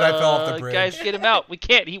shit! I fell off the bridge. Guys, get him out. We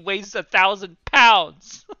can't. He weighs 1,000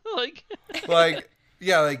 pounds. Like, Like,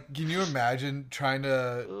 can you imagine trying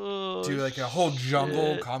to oh, do like a whole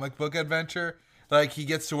jungle shit. comic book adventure? Like he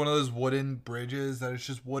gets to one of those wooden bridges that is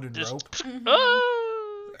just wood and Just, rope, ah.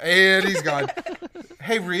 and he's gone.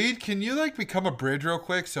 Hey Reed, can you like become a bridge real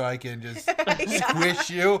quick so I can just squish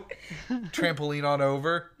you, trampoline on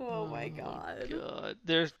over? Oh my god. God,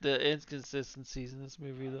 there's the inconsistencies in this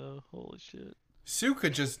movie, though. Holy shit. Sue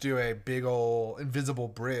could just do a big ol' invisible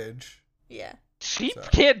bridge. Yeah. She So.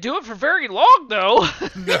 can't do it for very long, though.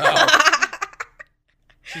 No,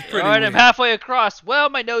 she's pretty. All right, I'm weak. halfway across. Well,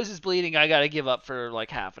 my nose is bleeding. I gotta give up for like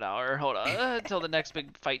half an hour. Hold on, until the next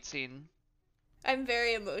big fight scene. I'm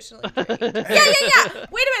very emotionally drained. Yeah. Wait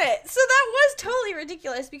a minute. So that was totally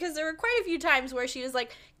ridiculous because there were quite a few times where she was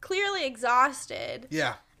like clearly exhausted,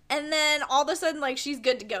 Yeah, and then all of a sudden like she's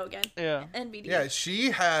good to go again. Yeah, NBD. yeah. She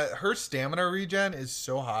had her stamina regen is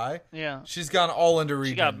so high. yeah. She's gone all into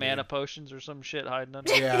regen. She got dude. mana potions or some shit hiding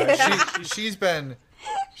under. Yeah, she's been.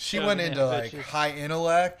 She Yeah, went man, into like bitches. high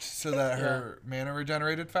intellect so that her mana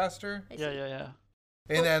regenerated faster. I see. Yeah.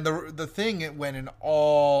 And then the thing it went in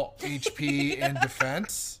all HP and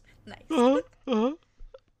defense. Nice.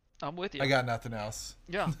 I'm with you. I got nothing else.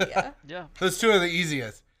 Yeah, Yeah. yeah, Those two are the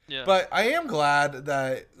easiest. yeah. But I am glad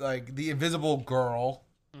that like the Invisible Girl,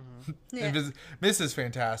 Yeah. Mrs.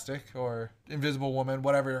 Fantastic or Invisible Woman,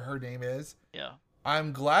 whatever her name is. yeah,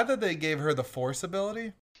 I'm glad that they gave her the Force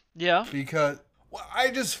ability yeah. because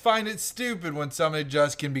I just find it stupid when somebody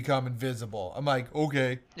just can become invisible. I'm like,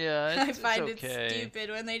 okay. Yeah, I it's find okay. it stupid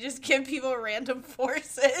when they just give people random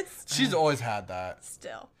forces. She's always had that.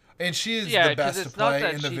 Still. And she is Yeah, the because best to it's not play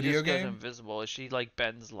that in the she video just goes game. invisible. She like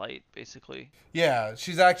bends light, basically. Yeah,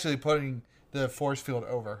 she's actually putting the force field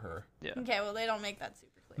over her. Yeah. Okay, well they don't make that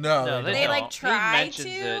super clear. No, No, they They, don't. like, don't. try He mentions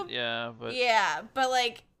to. it, yeah, but Yeah, but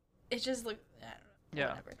like it just looked. I don't know, Yeah.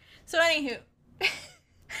 Whatever. So anywho,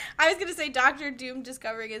 I was gonna say Doctor Doom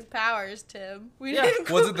discovering his powers, Tim. We Yeah.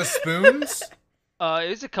 didn't. Was it the spoons? it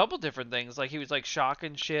was a couple different things. Like he was like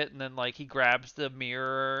shocking shit, and then like he grabs the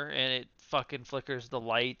mirror and it fucking flickers the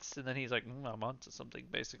lights, and then he's like, I'm onto something,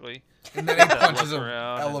 basically. And then he Look punches an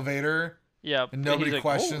around and- elevator, Yeah, and nobody he's like,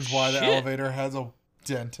 questions "Oh, why the shit." elevator has a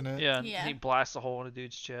dent in it. Yeah, and Yeah. he blasts a hole in a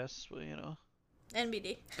dude's chest. Well, you know.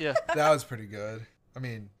 NBD. Yeah. That was pretty good. I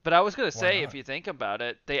mean, But I was gonna Why say, not? if you think about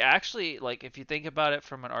it, they actually like if you think about it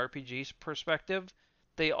from an RPG perspective,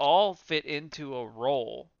 they all fit into a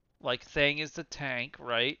role. Like Thing is the tank,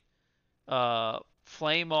 right?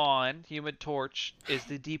 Flame On, Human Torch is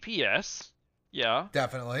the DPS. Yeah.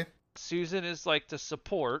 definitely. Susan is like the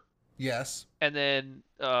support, Yes. and then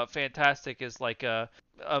Fantastic is like a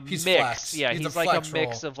He's mix. flex. Yeah, He's a he's like flex a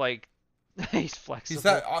mix role. of like he's flexible. He's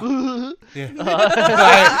that. Yeah. He's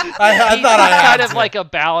I thought I had kind of to. like a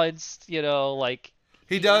balanced, you know, like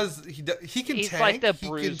He does. He can he's tank. like the he can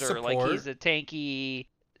bruiser, like support. he's a tanky.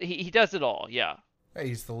 He does it all. Yeah, Hey,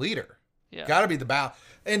 he's the leader. yeah, Got to be the balance.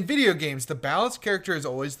 In video games, the balanced character is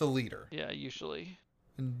always the leader. yeah. Usually,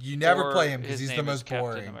 And you never Or play him because his he's the name is most Captain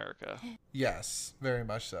boring. America. Yes, very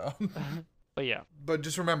much so. But yeah, But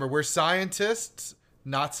just remember, we're scientists,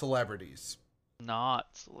 not celebrities. not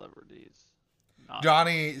celebrities. Not.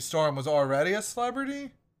 Johnny Storm was already a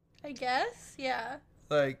celebrity. I guess. Yeah.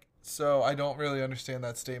 Like, so I don't really understand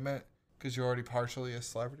that statement because you're already partially a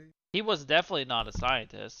celebrity. He was definitely not a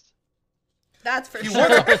scientist. That's for He sure.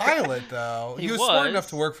 was a pilot, though. He He was smart was. enough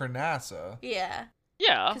to work for NASA. Yeah,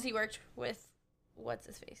 Yeah. because he worked with what's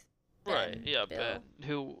his face. Right. Ben, Yeah. Bill. Ben,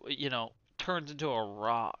 who turns into a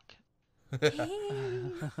rock.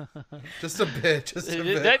 Just a bit. Just a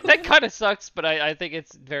bit. that kind of sucks, but I think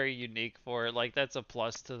it's very unique for it. Like that's a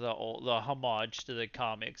plus to the homage to the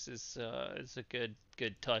comics is a good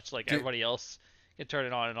touch. Like Dude. everybody else can turn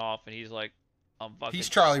it on and off, and he's like, I'm fucking He's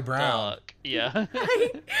Charlie Brown. stuck. Yeah.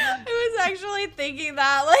 I was actually thinking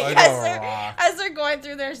that, like, I know a rock. as they're going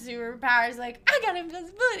through their superpowers, like, I got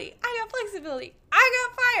invincibility, I got flexibility, I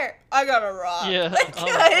got fire, I got a rock. Yeah, Like, I'm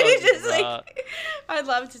a it's just fucking like, I'd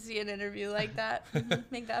love to see an interview like that.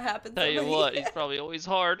 Make that happen. Tell you somebody. what, he's probably always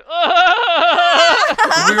hard.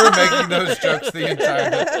 We were making those jokes the entire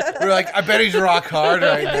time. We were like, I bet he's rock hard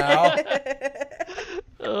right now.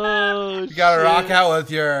 Oh, You gotta shit. rock out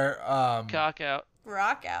with your Cock out.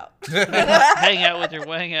 Rock out. Hang out with your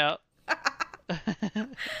wang out.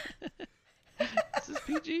 Is this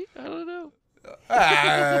PG? I don't know.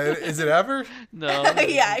 Is it ever? No.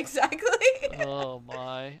 Yeah, exactly. Oh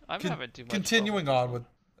my. I'm having too much Continuing fun. on with,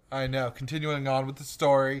 I know, continuing on with the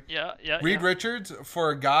story. Yeah. Reed yeah. Richards,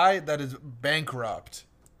 for a guy that is bankrupt,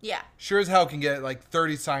 Yeah. sure as hell can get like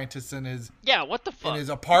 30 scientists in his Yeah, what the fuck?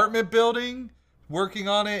 apartment building working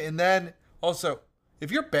on it. And then also,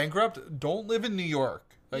 if you're bankrupt, don't live in New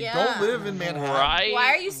York. Like, Yeah. don't live in Manhattan. Right? Why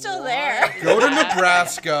are you still What there? is Go to happening?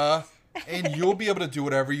 Nebraska, and you'll be able to do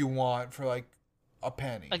whatever you want for like a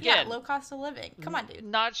penny. Again, Yeah, low cost of living. Come on, dude.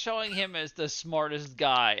 not showing him as the smartest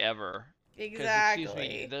guy ever. 'Cause, Exactly. Excuse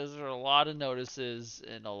me, those are a lot of notices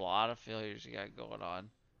and a lot of failures you got going on.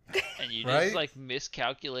 And you Right? just like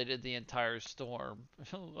miscalculated the entire storm. I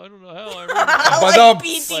don't know how I But like no,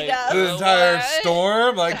 BT like- does. The entire What?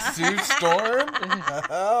 storm, like Sue Storm.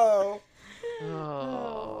 Oh.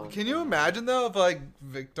 Oh. Can you imagine though if like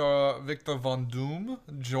Victor Von Doom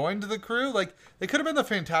joined the crew? Like they could have been the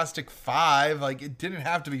Fantastic Five. Like it didn't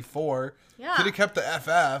have to be four. Yeah. Could have kept the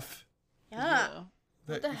FF. Yeah.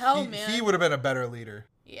 What the hell, he, man? He would have been a better leader.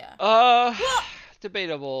 Yeah.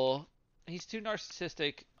 Debatable. He's too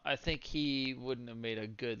narcissistic. I think he wouldn't have made a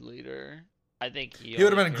good leader. I think he He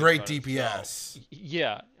would have only been a cares great about himself. DPS.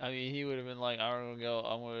 Yeah, I mean, he would have been like, I'm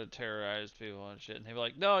gonna terrorize people and shit. And he'd be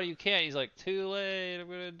like, no, you can't. He's like, too late, I'm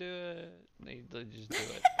gonna do it. And he'd just do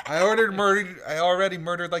it. I already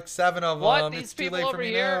murdered like 7 of What? them. These It's too people late for over me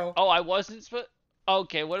here? now. Oh, I wasn't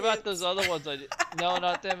Okay, what about those Oops. other ones I did? No,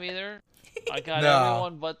 not them either. I got No.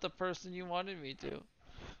 everyone but the person you wanted me to.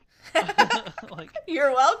 Like,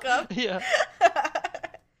 You're welcome. yeah.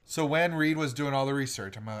 So when Reed was doing all the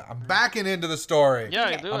research, I'm backing into the story. Yeah,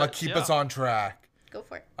 Okay. do I'm gonna it. keep Yeah. us on track. Go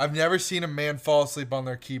for it. I've never seen a man fall asleep on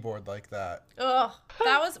their keyboard like that. Ugh.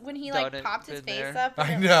 That was when he like Done it, popped his been face there. up.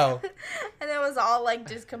 I and it- know. And it was all like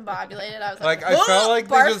discombobulated. I was Like, like, I felt like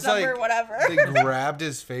they barf just, number, like, whatever. They grabbed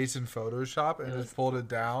his face in Photoshop and just pulled it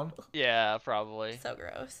down. Yeah, probably. So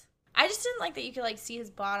gross. I just didn't like that you could like see his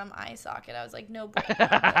bottom eye socket. I was like, no.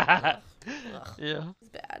 Ugh. Yeah. It's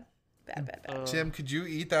bad. Bad. Jim, could you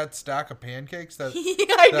eat that stack of pancakes? That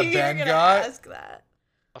I that knew you were Ben gonna got? ask that.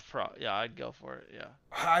 Yeah, I'd go for it. Yeah,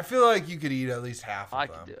 I feel like you could eat at least half of I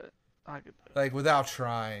them, could do it. I could do it. like without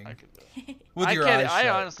trying, I could do it. with I your can't. eyes I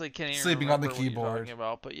shut. honestly can't even Sleeping on the remember what you're keyboard. talking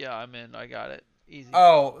about, but yeah, I'm in. I got it. Easy.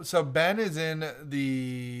 Oh, so Ben is in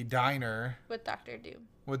the diner With Dr. Doom.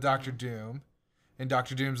 with Dr. Doom, and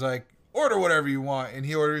Dr. Doom's like, order whatever you want, and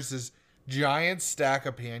he orders this giant stack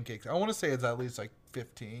of pancakes. I want to say it's at least like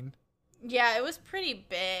 15. Yeah, it was pretty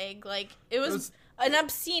big. Like it was an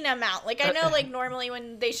obscene amount. Like I know, like normally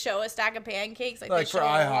when they show a stack of pancakes, like Like they for show a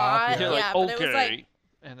IHOP, lot. You're Yeah, like, but okay, it was like,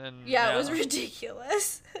 and then yeah, it was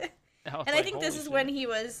ridiculous. I was And like, I think this holy is when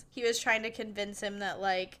shit. he was trying to convince him that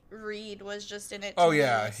like Reed was just in it. Oh, to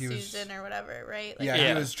yeah, be he was- Susan or whatever, right? Like, Yeah, Yeah.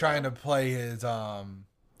 he was trying to play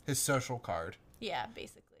his social card. yeah,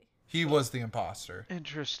 basically. He was the imposter.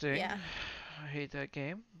 Interesting. Yeah. I hate that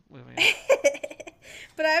game. Moving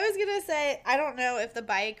But I was gonna say, I don't know if the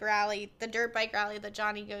dirt bike rally that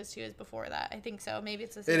Johnny goes to is before that. I think so. Maybe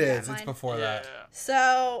it's the same It is. timeline. It's before on. that.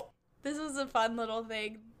 So this was a fun little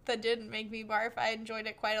thing that didn't make me barf. I enjoyed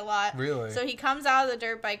it quite a lot. Really? So he comes out of the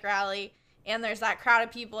dirt bike rally, and there's that crowd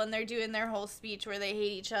of people, and they're doing their whole speech where they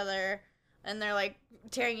hate each other, and they're like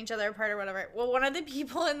tearing each other apart or whatever. Well, one of the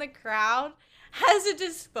people in the crowd has a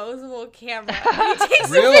disposable camera. And he takes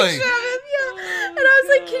Really? a picture of him. Yeah. And I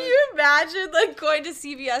was like, can you imagine like going to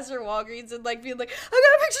CVS or Walgreens and like being like, I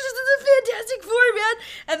got a picture of the Fantastic Four, man.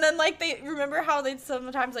 And then like they remember how they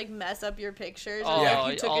sometimes like mess up your pictures. Oh, Or, Yeah.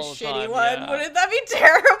 like you took a all the shitty time, one. yeah. Wouldn't that be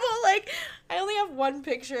terrible? Like I only have one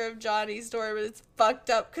picture of Johnny's store, but it's fucked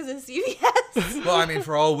up because of CVS. Well, I mean,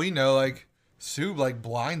 for all we know, like Sue like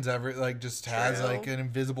blinds just has True. like an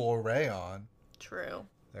invisible array on. True.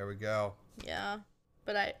 There we go. Yeah.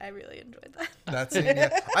 But I really enjoyed that. That's it.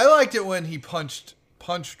 Yeah. I liked it when he punched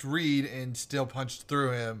Reed and still punched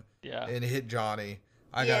through him Yeah. and hit Johnny.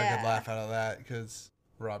 I got a Yeah. good laugh out of that because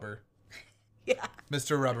rubber. Yeah.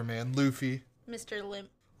 Mr. Rubberman, Luffy, Mr. Limp.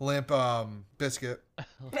 Limp Biscuit.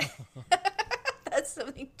 That's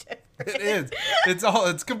something different. It is.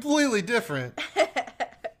 It's completely different.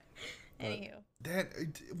 Anywho.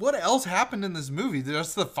 What else happened in this movie?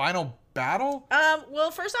 Just the final battle?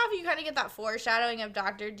 Well, first off, you kind of get that foreshadowing of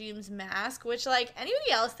Doctor Doom's mask, which, like,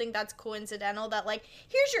 anybody else think that's coincidental that, like,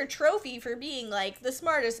 here's your trophy for being, like, the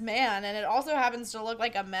smartest man, and it also happens to look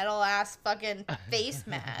like a metal-ass fucking face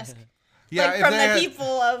mask. Yeah, like, from the people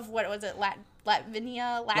of, what was it, Latvia?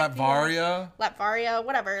 Latvaria,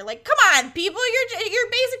 whatever. Like, come on, people, you're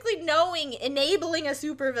basically enabling a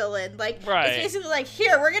supervillain. Like, Right. it's basically like,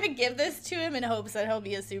 here, we're gonna give this to him in hopes that he'll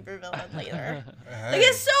be a supervillain later. Hey. Like,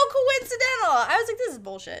 it's so coincidental. I was like, this is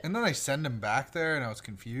bullshit. And then they send him back there, and I was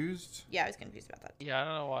confused. Yeah, I was confused about that. Yeah, I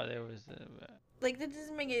don't know why there was. Like, that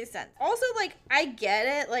doesn't make any sense. Also, like, I get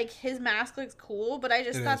it. Like, his mask looks cool, but I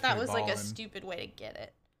just It thought is that pretty was, like, a ballin'. stupid way to get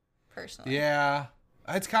it, personally. Yeah.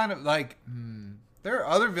 It's kind of like, there are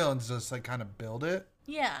other villains just, like, kind of build it.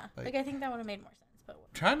 Yeah. Like- Like, I think that would have made more sense, but I'm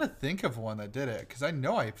trying to think of one that did it, because I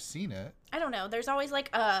know I've seen it. I don't know. There's always, like,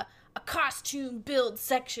 a costume build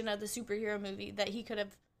section of the superhero movie that he could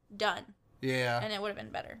have done, Yeah. and it would have been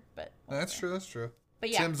better, but... That's true, that's true. But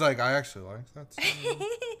yeah. Tim's like, I actually like that scene.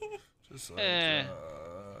 Just like, Eh.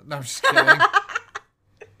 no, I'm just kidding.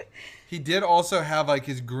 He did also have, like,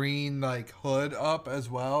 his green, like, hood up as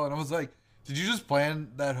well, and I was like, did you just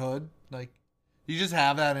plan that hood? Like, you just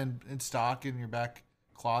have that in stock in your back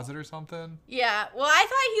closet or something? Yeah, well, I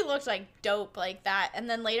thought he looked, like, dope like that, and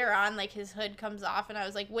then later on, like, his hood comes off, and I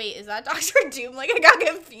was like, wait, is that Doctor Doom? Like, I got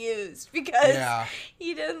confused, because Yeah.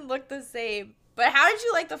 he didn't look the same. But how did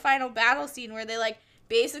you like the final battle scene where they, like,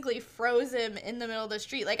 basically froze him in the middle of the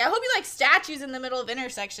street? Like, I hope you like statues in the middle of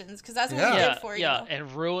intersections, because that's what Yeah. he Yeah, did for yeah, you.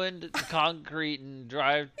 and ruined the concrete and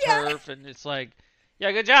dry Yeah. turf, and it's like,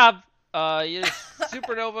 yeah, good job. You just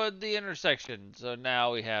supernova the intersection, so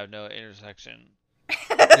now we have no intersection.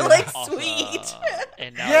 Like, Awesome. sweet.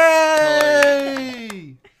 And now it's colored.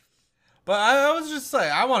 Yay! But I was just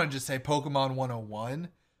like, I want to just say Pokemon 101.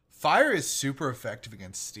 Fire is super effective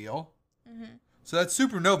against steel. Mhm. So that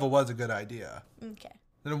supernova was a good idea. Okay.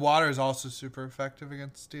 Then water is also super effective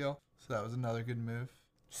against steel. So that was another good move.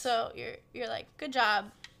 So you're like, good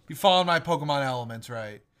job. You followed my Pokemon elements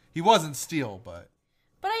right. He wasn't steel, but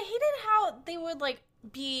But I hated how they would, like,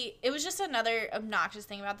 it was just another obnoxious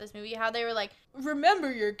thing about this movie, how they were like,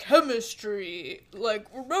 remember your chemistry. Like,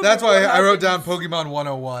 remember that's why what I wrote down happens." Pokemon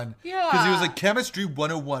 101. Yeah. Because he was like, Chemistry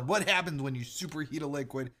 101. What happens when you superheat a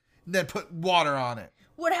liquid and then put water on it?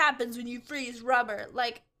 What happens when you freeze rubber?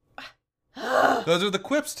 Like, Those are the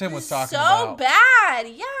quips Tim was talking so about. bad.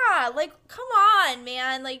 Yeah. Like, come on,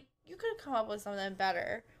 man. Like, you could have come up with something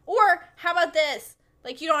better. Or, how about this?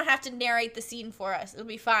 Like, you don't have to narrate the scene for us. It'll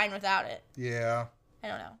be fine without it. Yeah. I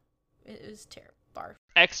don't know. It was terrible. Barf.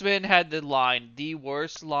 X-Men had the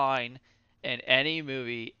worst line in any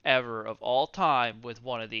movie ever of all time with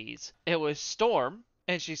one of these. It was Storm,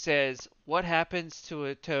 and she says, "What happens to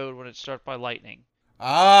a toad when it's struck by lightning?" And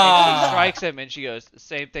she Ah. strikes him, and she goes, "The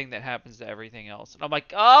same thing that happens to everything else." And I'm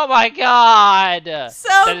like, "Oh my god!" So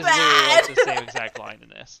That is literally bad. like the same exact line in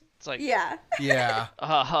this. It's like, Yeah. Yeah.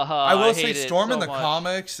 I I will say hate it Storm in so the much.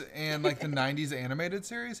 comics and like the 90s animated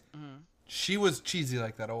series, Mhm. she was cheesy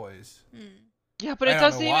like that always. Yeah, but I it don't know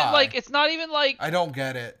doesn't even why. like. It's not even like. I don't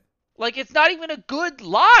get it. Like, it's not even a good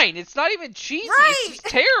line. It's not even cheesy. Right. It's just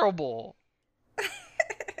terrible.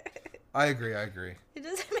 I agree. It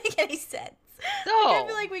doesn't make any sense. No. Like, I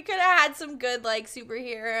feel like we could have had some good, like,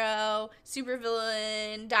 superhero,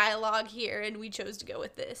 supervillain dialogue here, and we chose to go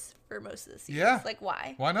with this for most of the series. Yeah. Like,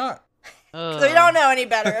 why? Why not? So we don't know any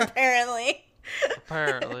better, apparently.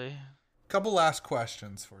 Apparently. Couple last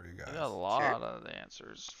questions for you I got a guys. lot of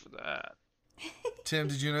answers for that. Tim,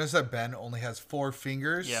 did you notice that Ben only has 4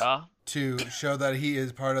 fingers? Yeah. To show that he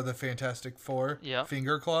is part of the Fantastic Four Yeah.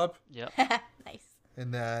 finger club. Yep. Nice.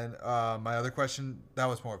 And then my other question, that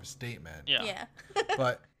was more of a statement. Yeah. Yeah.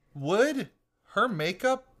 But would her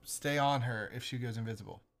makeup stay on her if she goes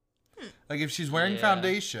invisible? Like if she's wearing Yeah.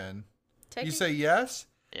 foundation, you say yes?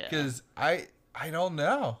 Yeah. Because I don't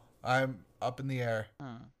know. I'm up in the air.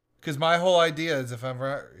 Hmm. Because my whole idea is if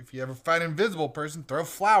you ever find an invisible person, throw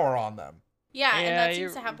flour on them. Yeah, and that you're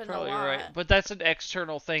seems to happen a probably lot. right. But that's an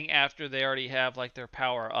external thing after they already have like their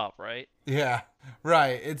power up, right? Yeah.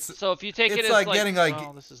 Right. It's So if you take it it's as like getting like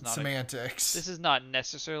well, this is not semantics. this is not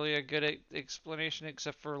necessarily a good explanation,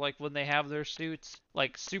 except for like when they have their suits,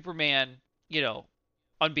 like Superman, you know,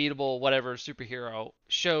 unbeatable, whatever superhero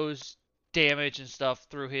shows damage and stuff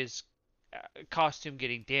through his costume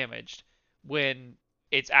getting damaged when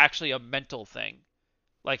it's actually a mental thing.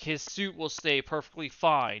 Like his suit will stay perfectly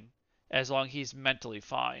fine as long as he's mentally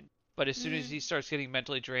fine. But as soon as he starts getting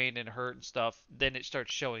mentally drained and hurt and stuff, then it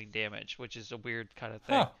starts showing damage, which is a weird kind of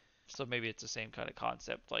thing. Huh. So maybe it's the same kind of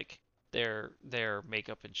concept. Like their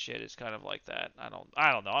makeup and shit is kind of like that. I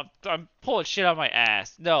don't know. I'm pulling shit out of my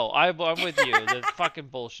ass. No, I'm with you. The fucking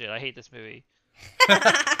bullshit. I hate this movie.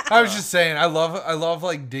 I was just saying, I love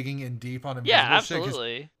like digging in deep on invisible Yeah, shit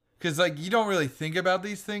absolutely. because like you don't really think about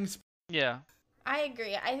these things. Yeah. I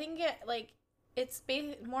agree. I think it's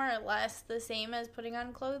more or less the same as putting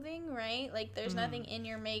on clothing, right? Like there's nothing in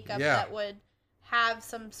your makeup Yeah. that would have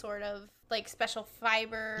some sort of like special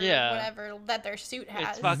fiber Yeah. or whatever that their suit has.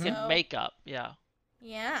 It's fucking so, makeup. Yeah.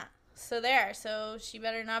 Yeah. So she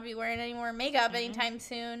better not be wearing any more makeup anytime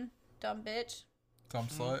soon. Dumb bitch. Dumb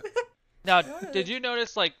slut. Now, did you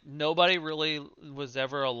notice like nobody really was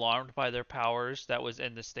ever alarmed by their powers that was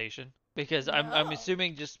in the station? Because I'm No.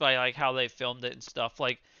 assuming just by like how they filmed it and stuff,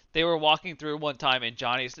 like they were walking through one time and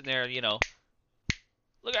Johnny's sitting there, you know,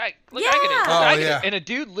 look, I can do it, Yeah. Oh, yeah. and a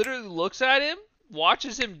dude literally looks at him,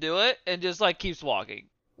 watches him do it, and just like keeps walking.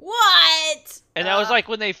 What? And that was like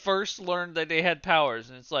when they first learned that they had powers,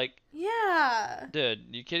 and it's like, Yeah. dude,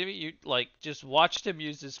 you kidding me? You like just watched him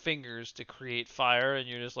use his fingers to create fire, and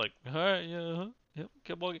you're just like, all right, yeah, yep,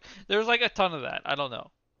 keep walking. There's like a ton of that. I don't know.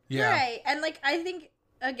 Yeah. Right. And like I think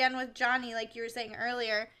again with Johnny, like you were saying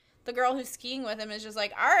earlier, the girl who's skiing with him is just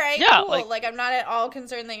like, all right, Yeah, cool. like- I'm not at all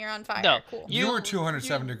concerned that you're on fire. No, Cool. You were You-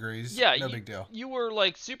 207 degrees. Yeah, No you- big deal. You were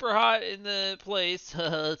like super hot in the place.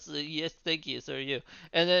 Yes, thank you. So are you.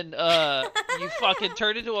 And then you fucking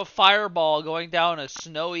turned into a fireball going down a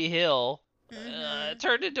snowy hill. Mhm.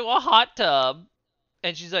 Turned into a hot tub.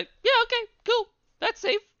 And she's like, yeah, okay, cool. That's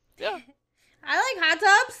safe. Yeah, I like hot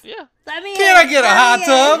tubs. yeah. Let me Can I in. get a Let hot me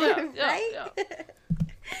tub? in. Yeah, right?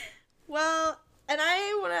 Well, and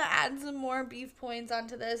I want to add some more beef points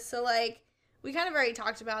onto this. So, like, we kind of already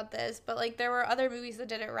talked about this, but, like, there were other movies that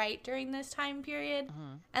did it right during this time period.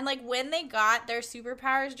 Mhm. And, like, when they got their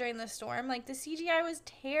superpowers during the storm, like, the CGI was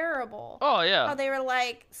terrible. Oh, yeah. How they were,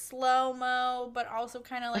 like, slow-mo, but also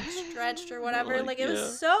kind of, like, stretched or whatever. Like, it yeah.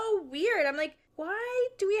 was so weird. I'm like, why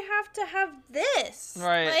do we have to have this?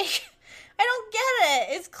 Right. Like, I don't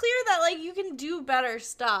get it. It's clear that, like, you can do better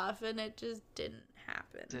stuff, and it just didn't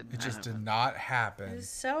happen. It just did not It happen. was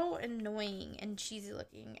so annoying and cheesy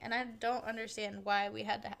looking, and I don't understand why we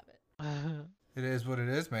had to have it. It is what it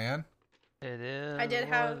is, man. It is. I did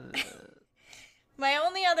have- what it is. My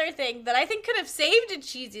only other thing that I think could have saved a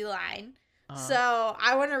cheesy line, so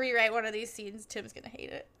I want to rewrite one of these scenes. Tim's gonna hate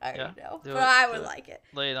it. I already Yeah, know, do but it, I do would it. like it.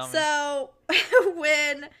 Lay it on me. So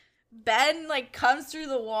when Ben like comes through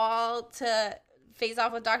the wall to face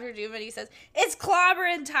off with Dr. Doom and he says, "It's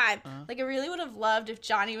clobbering time." Like I really would have loved if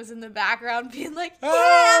Johnny was in the background being like, "Yeah,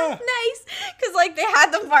 Ah! nice." Cuz like they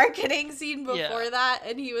had the marketing scene before Yeah. that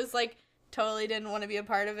and he was like totally didn't want to be a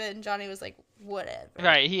part of it and Johnny was like, "Whatever."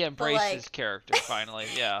 Right, he embraced like- his character finally.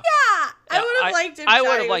 Yeah. Yeah, I Yeah, would have liked if I Johnny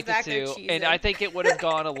would have was liked back it there too, and cheesing. I think it would have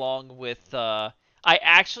gone along with. I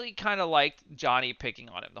actually kind of liked Johnny picking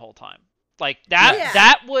on him the whole time. Like that. Yeah.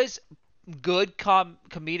 That was good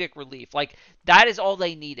comedic relief. Like that is all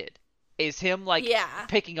they needed, is him like Yeah.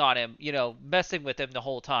 picking on him, you know, messing with him the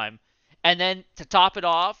whole time, and then to top it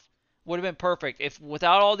off. Would have been perfect if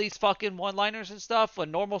without all these fucking one-liners and stuff, a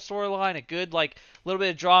normal storyline, a good like little bit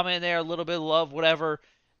of drama in there, a little bit of love, whatever,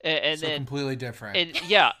 and So then completely different. and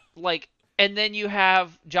yeah, like, and then you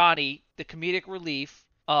have Johnny, the comedic relief.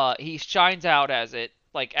 He shines out as it,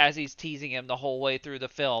 like as he's teasing him the whole way through the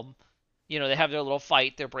film. You know, they have their little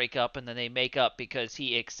fight, their breakup, and then they make up because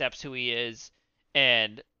he accepts who he is.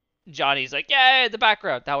 And Johnny's like, yeah, in the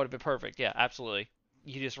background. That would have been perfect. Yeah, absolutely.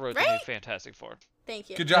 You just wrote the new Right? Fantastic Four. Thank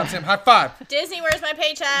you. Good job, Tim. High five. Disney, where's my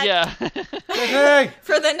paycheck? Yeah. Hey.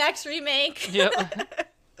 For the next remake. Yep.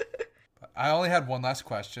 I only had one last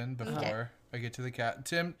question before I get to the cat.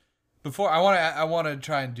 Tim, before I want to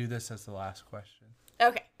try and do this as the last question.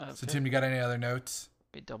 Okay. So Tim, you got any other notes?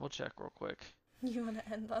 Let me double check real quick. You want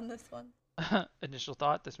to end on this one? Initial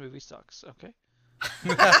thought: this movie sucks. Okay.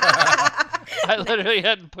 I literally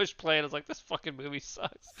hadn't pushed play, and I was like, "This fucking movie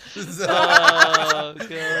sucks." Oh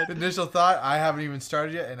god. Initial thought: I haven't even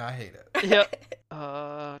started yet, and I hate it. Yep.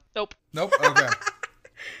 Nope. Nope. Okay.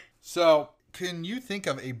 So, can you think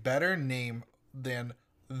of a better name than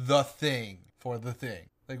The Thing for The Thing?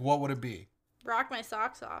 Like, what would it be? Rock my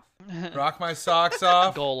socks off. Rock my socks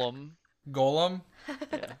off. Golem. Golem.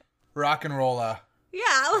 Yeah. Rock and rolla. Yeah,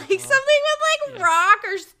 like something with like Yeah. rock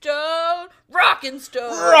or stone. Rock and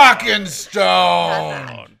stone. Rock and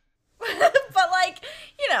stone. But like,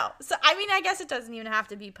 so I mean, I guess it doesn't even have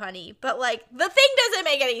to be punny, but like the thing doesn't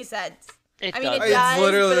make any sense. It I mean, it does. It's does,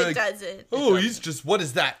 literally but it like, doesn't. Oh, he's just, what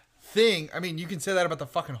is that thing? I mean, you can say that about the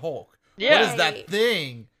fucking Hulk. Yeah. What is that Right.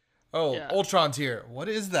 thing? Oh, Yeah. Ultron's here. What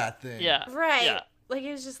is that thing? Yeah. Right. Yeah. Like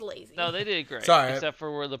it was just lazy. No, they did great. Sorry. Except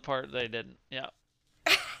for where the part they didn't. Yeah.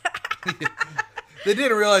 They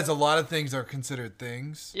didn't realize a lot of things are considered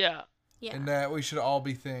things. Yeah. yeah. And that we should all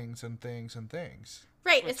be things and things and things.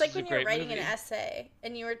 Right. Which It's like is a when you're great writing movie. an essay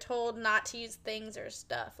and you were told not to use things or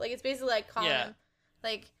stuff. Like it's basically like calling Yeah. them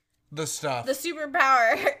like The stuff. the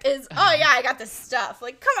superpower is oh yeah, I got this stuff.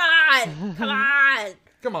 Like come on. Come on.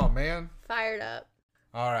 Come on, man. Fired up.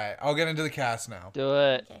 All right, I'll get into the cast now. Do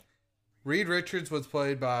it. Okay. Reed Richards was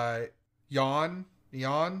played by Jan.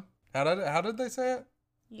 How did they say it?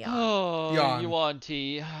 Yeah. Oh, Yawn. you want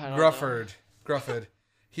tea? I don't Grufford.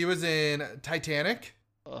 He was in Titanic.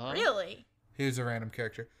 know. Uh-huh. Really? He was a random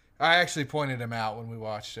character. I actually pointed him out when we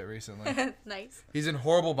watched it recently. Nice. He's in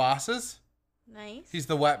Horrible Bosses. Nice. He's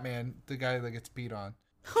the wet man, the guy that gets beat on.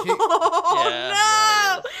 Oh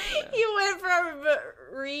Yeah, no! yeah. You went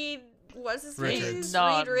from Reed, what's his Richards. name?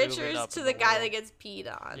 Not Reed moving Richards up to in the the guy world. that gets peed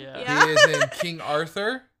on. Yeah. He is in King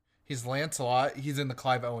Arthur. He's Lancelot. He's in the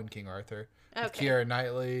Clive Owen King Arthur. With Okay. Keira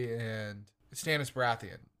Knightley and Stannis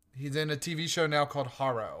Baratheon. He's in a TV show now called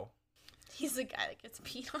Harrow. He's the guy that gets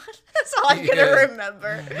peed on. That's all I'm gonna Yeah.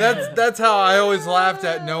 remember. That's how I always laughed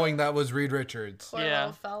at knowing that was Reed Richards. Poor Yeah.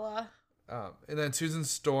 little fella. And then Susan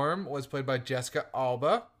Storm was played by Jessica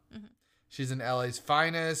Alba. Mm-hmm. She's in LA's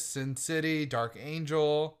Finest, Sin City, Dark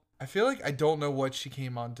Angel. I feel like I don't know what she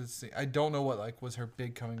came on to see. I don't know what like was her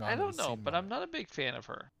big coming on. I don't to the know, scene but moment. I'm not a big fan of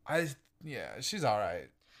her. She's all right.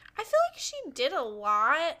 I feel like she did a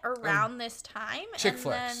lot around this time. chick and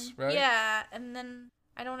flicks, then, right? Yeah, and then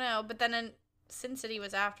I don't know, but then Sin City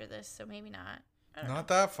was after this, so maybe not. I don't know. Not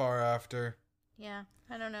that far after. Yeah,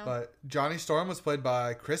 I don't know. But Johnny Storm was played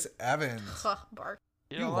by Chris Evans. Bark.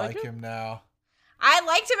 You don't like it? him now. I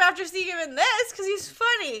liked him after seeing him in this because he's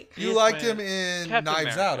funny. You Yes, liked man. him in Captain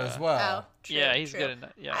Knives Out America. as well. Oh, true, Yeah, he's true. good in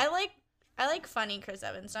that. Yeah. I like funny Chris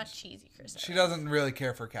Evans, not cheesy Chris Evans. She doesn't really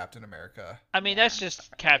care for Captain America. I mean, that's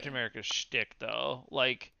just Captain America's shtick, though.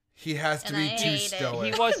 Like, He has to And be I too hate it.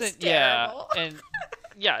 stoic. he wasn't. It's yeah, terrible. and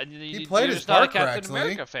yeah, He played you're his just not a part Captain correctly.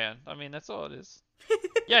 America fan. I mean, that's all it is.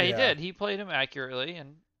 Yeah, he Yeah. did. He played him accurately,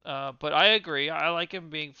 and but I agree. I like him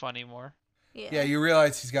being funny more, Yeah, you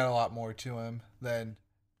realize he's got a lot more to him than,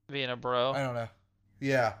 being a bro. I don't know.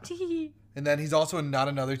 Yeah. And then he's also in Not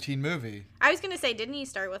Another Teen Movie. I was gonna say, didn't he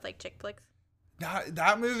start with like chick flicks,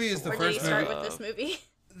 That movie is the or did he first start movie. with this movie?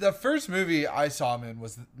 The first movie I saw him in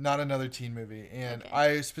was Not Another Teen Movie. And Okay.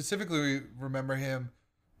 I specifically remember him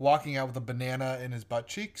walking out with a banana in his butt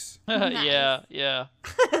cheeks. Yeah, yeah.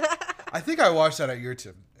 I think I watched that at your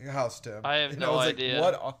house, Tim. I have And no was idea.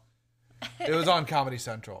 Like, what? It was on Comedy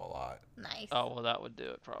Central a lot. Nice. Oh well, that would do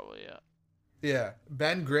it probably. Yeah. Yeah.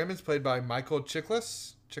 Ben Grimm is played by Michael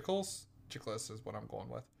Chiklis. Chiklis is what I'm going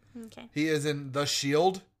with. Okay. He is in The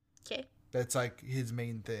Shield. Okay. That's like his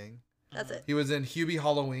main thing. That's it. He was in Hubie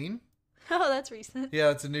Halloween. Oh, that's recent.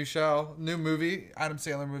 Yeah, it's a new show, new movie, Adam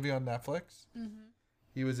Sandler movie on Netflix. Mm-hmm.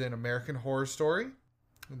 He was in American Horror Story.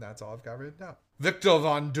 And that's all I've got written down. Victor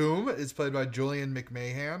Von Doom is played by Julian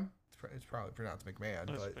McMahon. It's probably pronounced McMahon,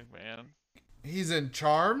 That's but big man. he's in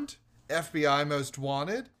Charmed, FBI Most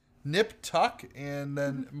Wanted, Nip Tuck, and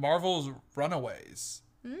then Marvel's Runaways.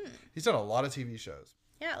 Mm. He's done a lot of TV shows.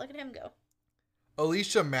 Yeah, look at him go.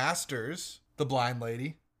 Alicia Masters, the blind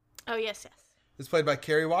lady, Oh yes, yes. is played by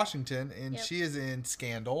Kerry Washington, and Yep. she is in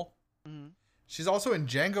Scandal. Mhm. She's also in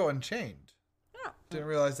Django Unchained. Oh. Didn't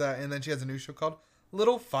realize that. And then she has a new show called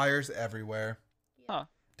Little Fires Everywhere. Huh.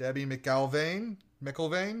 Debbie McIlvaine,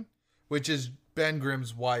 which is Ben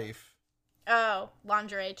Grimm's wife. Oh,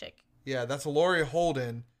 lingerie chick. Yeah, that's Laurie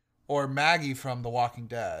Holden or Maggie from The Walking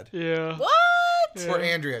Dead. Yeah. What? Or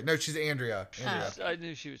Andrea. No, she's Andrea. I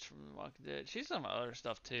knew she was from The Walking Dead. She's done other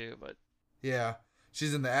stuff too, but Yeah.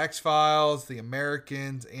 She's in The X-Files, The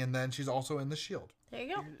Americans, and then she's also in The Shield. There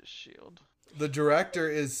you go. here's the Shield. The director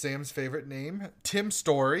is Sam's favorite name, Tim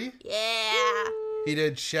Story. Yeah. He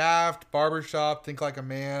did Shaft, Barbershop, Think Like a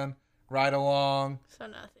Man, Ride Along. So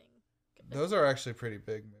nothing. Those are actually pretty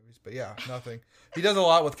big movies, but yeah, nothing. He does a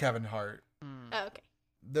lot with Kevin Hart. Mm. Oh, okay.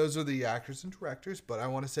 Those are the actors and directors, but I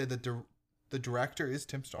want to say that the director is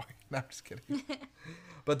Tim Story. No, I'm just kidding.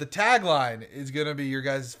 But the tagline is going to be your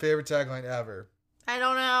guys' favorite tagline ever. I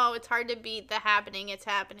don't know. It's hard to beat the happening. It's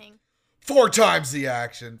happening. 4 times the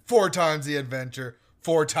action, 4 times the adventure,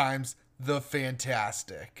 4 times the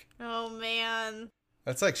fantastic. Oh, man.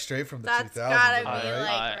 That's like straight from the That's 2000s. gotta right? be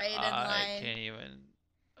like right in I line. can't even.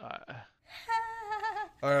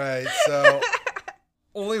 All right, so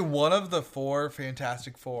only one of the 4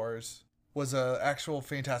 Fantastic Fours was a actual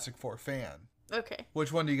Fantastic Four fan. Okay.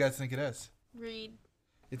 Which one do you guys think it is? Reed.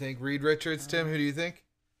 You think Reed Richards, Tim? Who do you think?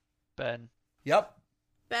 Ben. Yep.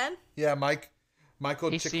 Ben? Yeah,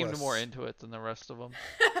 Michael He Chiklis. seemed more into it than the rest of them.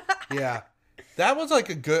 Yeah. That was like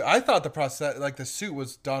a good... I thought the process, like the suit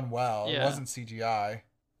was done well. It Yeah. wasn't CGI.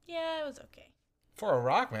 Yeah, it was okay. For a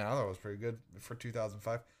rock man, I thought it was pretty good for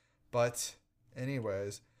 2005. But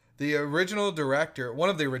anyways, the original director, one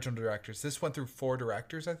of the original directors, this went through 4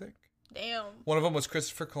 directors, I think. Damn. One of them was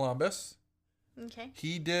Christopher Columbus. Okay.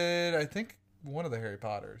 He did, I think, one of the Harry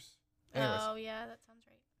Potters. Anyways, Oh, yeah, that sounds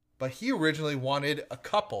right. but he originally wanted a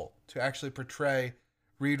couple to actually portray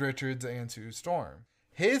Reed Richards and Sue Storm.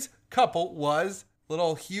 His couple was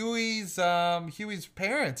little Huey's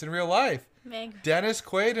parents in real life, Meg. Dennis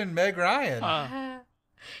Quaid and Meg Ryan.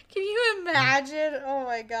 Can you imagine? Oh,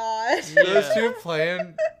 my God. Those 2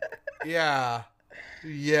 playing, yeah.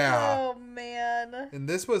 Oh, man. And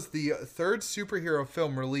this was the 3rd superhero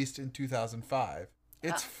film released in 2005.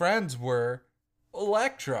 Its friends were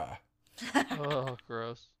Elektra Oh,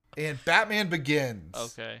 gross. and Batman Begins.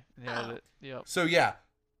 Okay. Yeah. Yep. So yeah,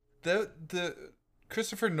 the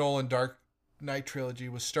Christopher Nolan Dark Knight trilogy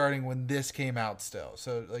was starting when this came out still.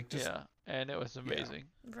 So like just Yeah, and it was amazing.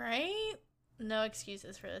 Right? No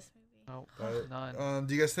excuses for this movie. No, but, none.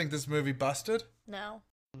 do you guys think this movie busted? No.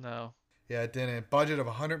 No. Yeah, it didn't. Budget of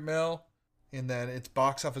 100 mil, and then its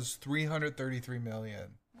box office 333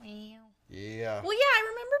 million. Wow. Yeah. Well, yeah, I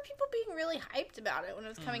remember people being really hyped about it when it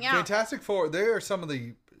was coming out. Fantastic Four. They are some of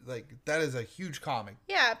the that is a huge comic.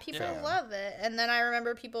 Yeah, people Yeah. love it. And then I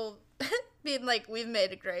remember people being like, we've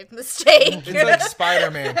made a grave mistake. It's like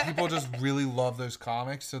Spider-Man. People just really love those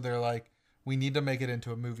comics, so they're like, we need to make it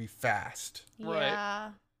into a movie fast. Right.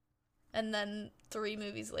 Yeah. And then 3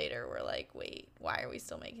 movies later, we're like, wait, why are we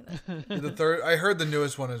still making this? The third, I heard the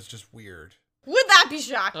newest one is just weird. Would that be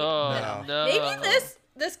shocking? Oh, no. Maybe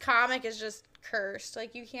this comic is just cursed.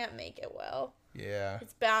 Like, you can't make it well. Yeah.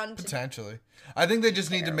 It's bound to. Potentially. I think they just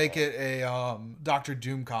need to make Terrible. it a Doctor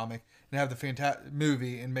Doom comic and have the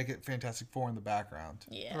movie and make it Fantastic Four in the background.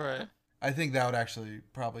 Yeah. Right. I think that would actually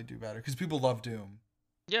probably do better because people love Doom.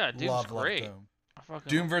 Yeah, Doom's love great. Doom. I fucking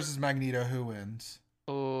Doom versus Magneto, who wins?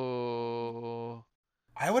 Oh.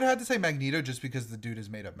 I would have to say Magneto just because the dude is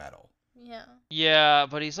made of metal. Yeah. Yeah,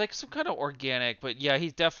 but he's like some kind of organic. But yeah,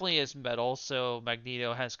 he definitely is metal, so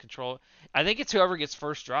Magneto has control. I think it's whoever gets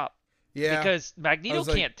first drop. Yeah. Because Magneto was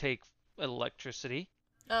like- can't take electricity.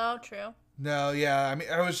 Oh, true. No, yeah. I mean,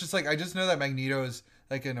 I was just like, I just know that Magneto is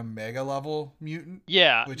like an Omega level mutant.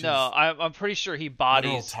 Yeah, Which no, is I'm pretty sure he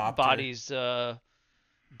bodies top tier. bodies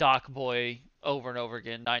Doc Boy over and over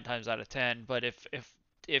again 9 times out of 10. But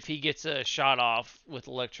if he gets a shot off with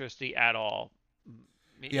electricity at all,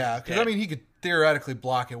 he's Yeah, because dead. I mean, he could theoretically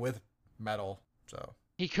block it with metal. So,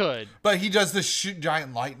 he could. but he does this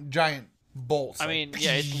giant bolts. I like, mean,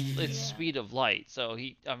 yeah, it's speed of light, so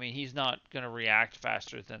he's not gonna react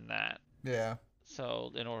faster than that. yeah.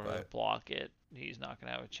 So in order to Right. block it, he's not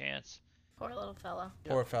gonna have a chance. Poor little fella.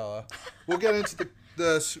 Poor fella. We'll get into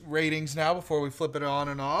the ratings now before we flip it on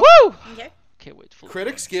and off. Woo! Okay. Can't wait to flip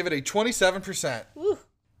Critics gave it a 27%. Woo.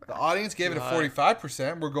 The audience gave it a Too high.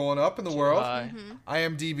 45%. We're going up in the Too world. high.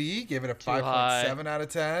 IMDb gave it a Too high. 5.7 out of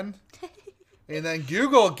 10. And then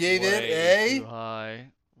Google gave it Way too a... high.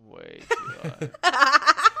 Way too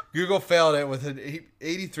high. Google failed it with an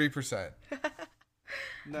 83%.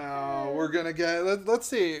 Now we're going to get... Let's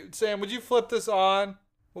see. Sam, would you flip this on?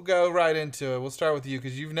 We'll go right into it. We'll start with you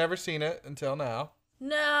because you've never seen it until now.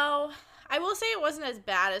 No, I will say it wasn't as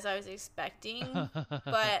bad as I was expecting,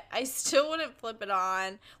 but I still wouldn't flip it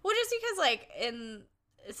on. Well, just because like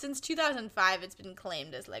since 2005, it's been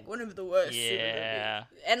claimed as like one of the worst. Yeah. Super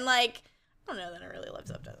movies. And like I don't know that it really lives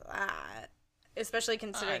up to that. Especially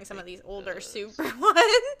considering I some of think these it older does. super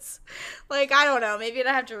ones. Like, I don't know. Maybe I'd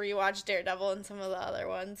have to rewatch Daredevil and some of the other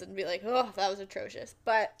ones and be like, oh, that was atrocious.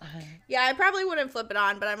 But, yeah, I probably wouldn't flip it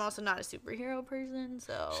on, but I'm also not a superhero person,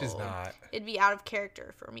 so... She's not. It'd be out of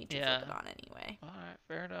character for me to Yeah. flip it on anyway. All right,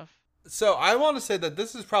 fair enough. So I want to say that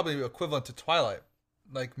this is probably equivalent to Twilight.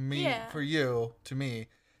 Like me, Yeah. for you, to me.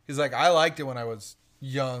 Because like I liked it when I was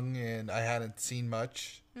young and I hadn't seen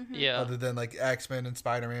much Yeah. other than like X-Men and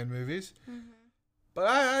Spider-Man movies. But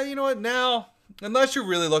I, you know what, now, unless you're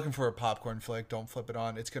really looking for a popcorn flick, don't flip it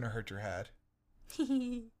on. It's going to hurt your head.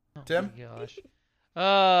 Oh Tim? my gosh.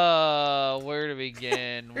 Where to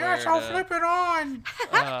begin? Where Yes, I'll to- flip it on.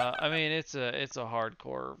 I mean, it's a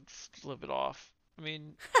hardcore flip it off. I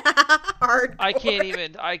mean, Hardcore. I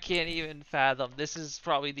can't even fathom. This is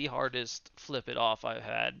probably the hardest flip it off I've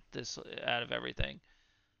had this out of everything.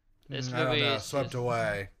 This I don't movie know. is Swept just-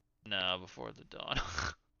 away. No, Before the Dawn.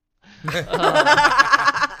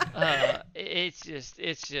 Oh. It's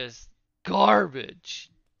just garbage.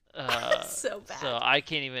 So bad. So I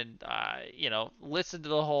can't even, listen to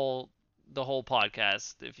the whole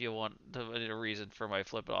podcast if you want a reason for my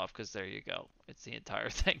flip it off, because there you go. It's the entire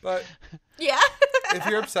thing. But Yeah. if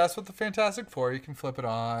you're obsessed with the Fantastic Four, you can flip it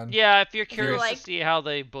on. Yeah, if you're curious like- to see how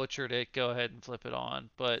they butchered it, go ahead and flip it on.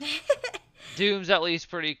 But Doom's at least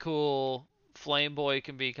pretty cool. Flame Boy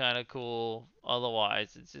can be kind of cool.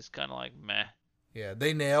 Otherwise, it's just kind of like meh. Yeah,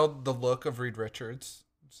 they nailed the look of Reed Richards,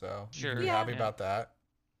 so you Sure. can be Yeah. happy about that.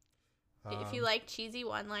 If you like cheesy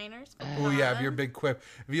one-liners. Oh yeah, if you're a big quip.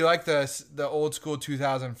 If you like the old school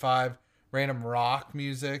 2005 random rock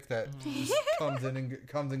music that just comes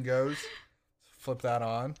and goes, flip that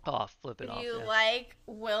on. Oh, flip it If off. you Yeah. like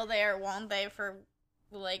will they or won't they for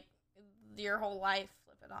like your whole life,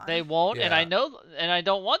 flip it on. They won't, and Yeah. I know, and I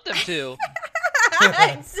don't want them to.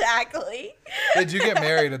 Exactly. They do get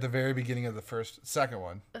married at the very beginning of the second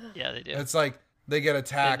one. Yeah, they do. It's like they get And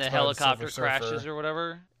attacked the by helicopter the Silver Surfer. crashes or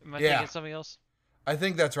whatever. Am I Yeah. thinking of something else? I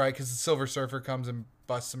think that's right, because the Silver Surfer comes and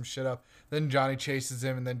busts some shit up. Then Johnny chases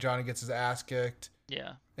him, and then Johnny gets his ass kicked.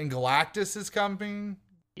 Yeah. And Galactus is coming.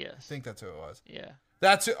 I Yes. think that's who it was. Yeah.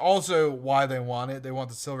 That's also why they want it. They want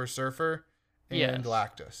the Silver Surfer and Yes.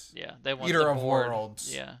 Galactus. Yeah. They want Eater the of board.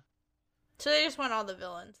 Worlds. Yeah. So they just want all the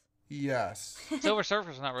villains. Yes. Silver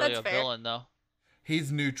Surfer's not really That's a fair. villain though. He's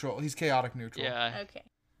neutral. He's chaotic neutral. Yeah. Okay.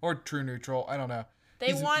 Or true neutral. I don't know. They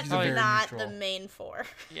He's- want he's a very not neutral. the main four.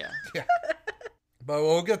 Yeah. But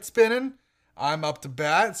we'll get spinning. I'm up to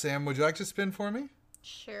bat. Sam, would you like to spin for me?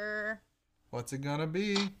 Sure. What's it gonna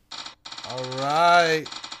be? All right.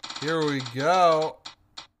 Here we go.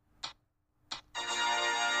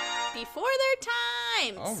 Before their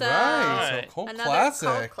time. All so right. Alright. So cult another classic.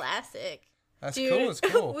 cult classic. That's Dude, cool. It's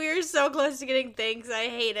cool. we were so close to getting things. I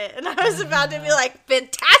hate it. And I was about to be like,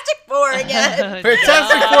 Fantastic Four again.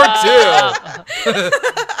 Fantastic Four 2.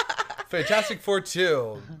 Fantastic Four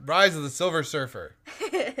 2. Rise of the Silver Surfer.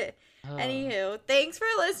 Anywho, thanks for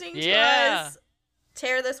listening Yeah. to us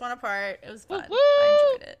tear this one apart. It was fun. Woo-woo! I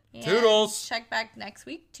enjoyed it. And Toodles. check back next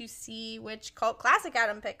week to see which cult classic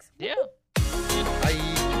Adam picks. Yeah. Bye.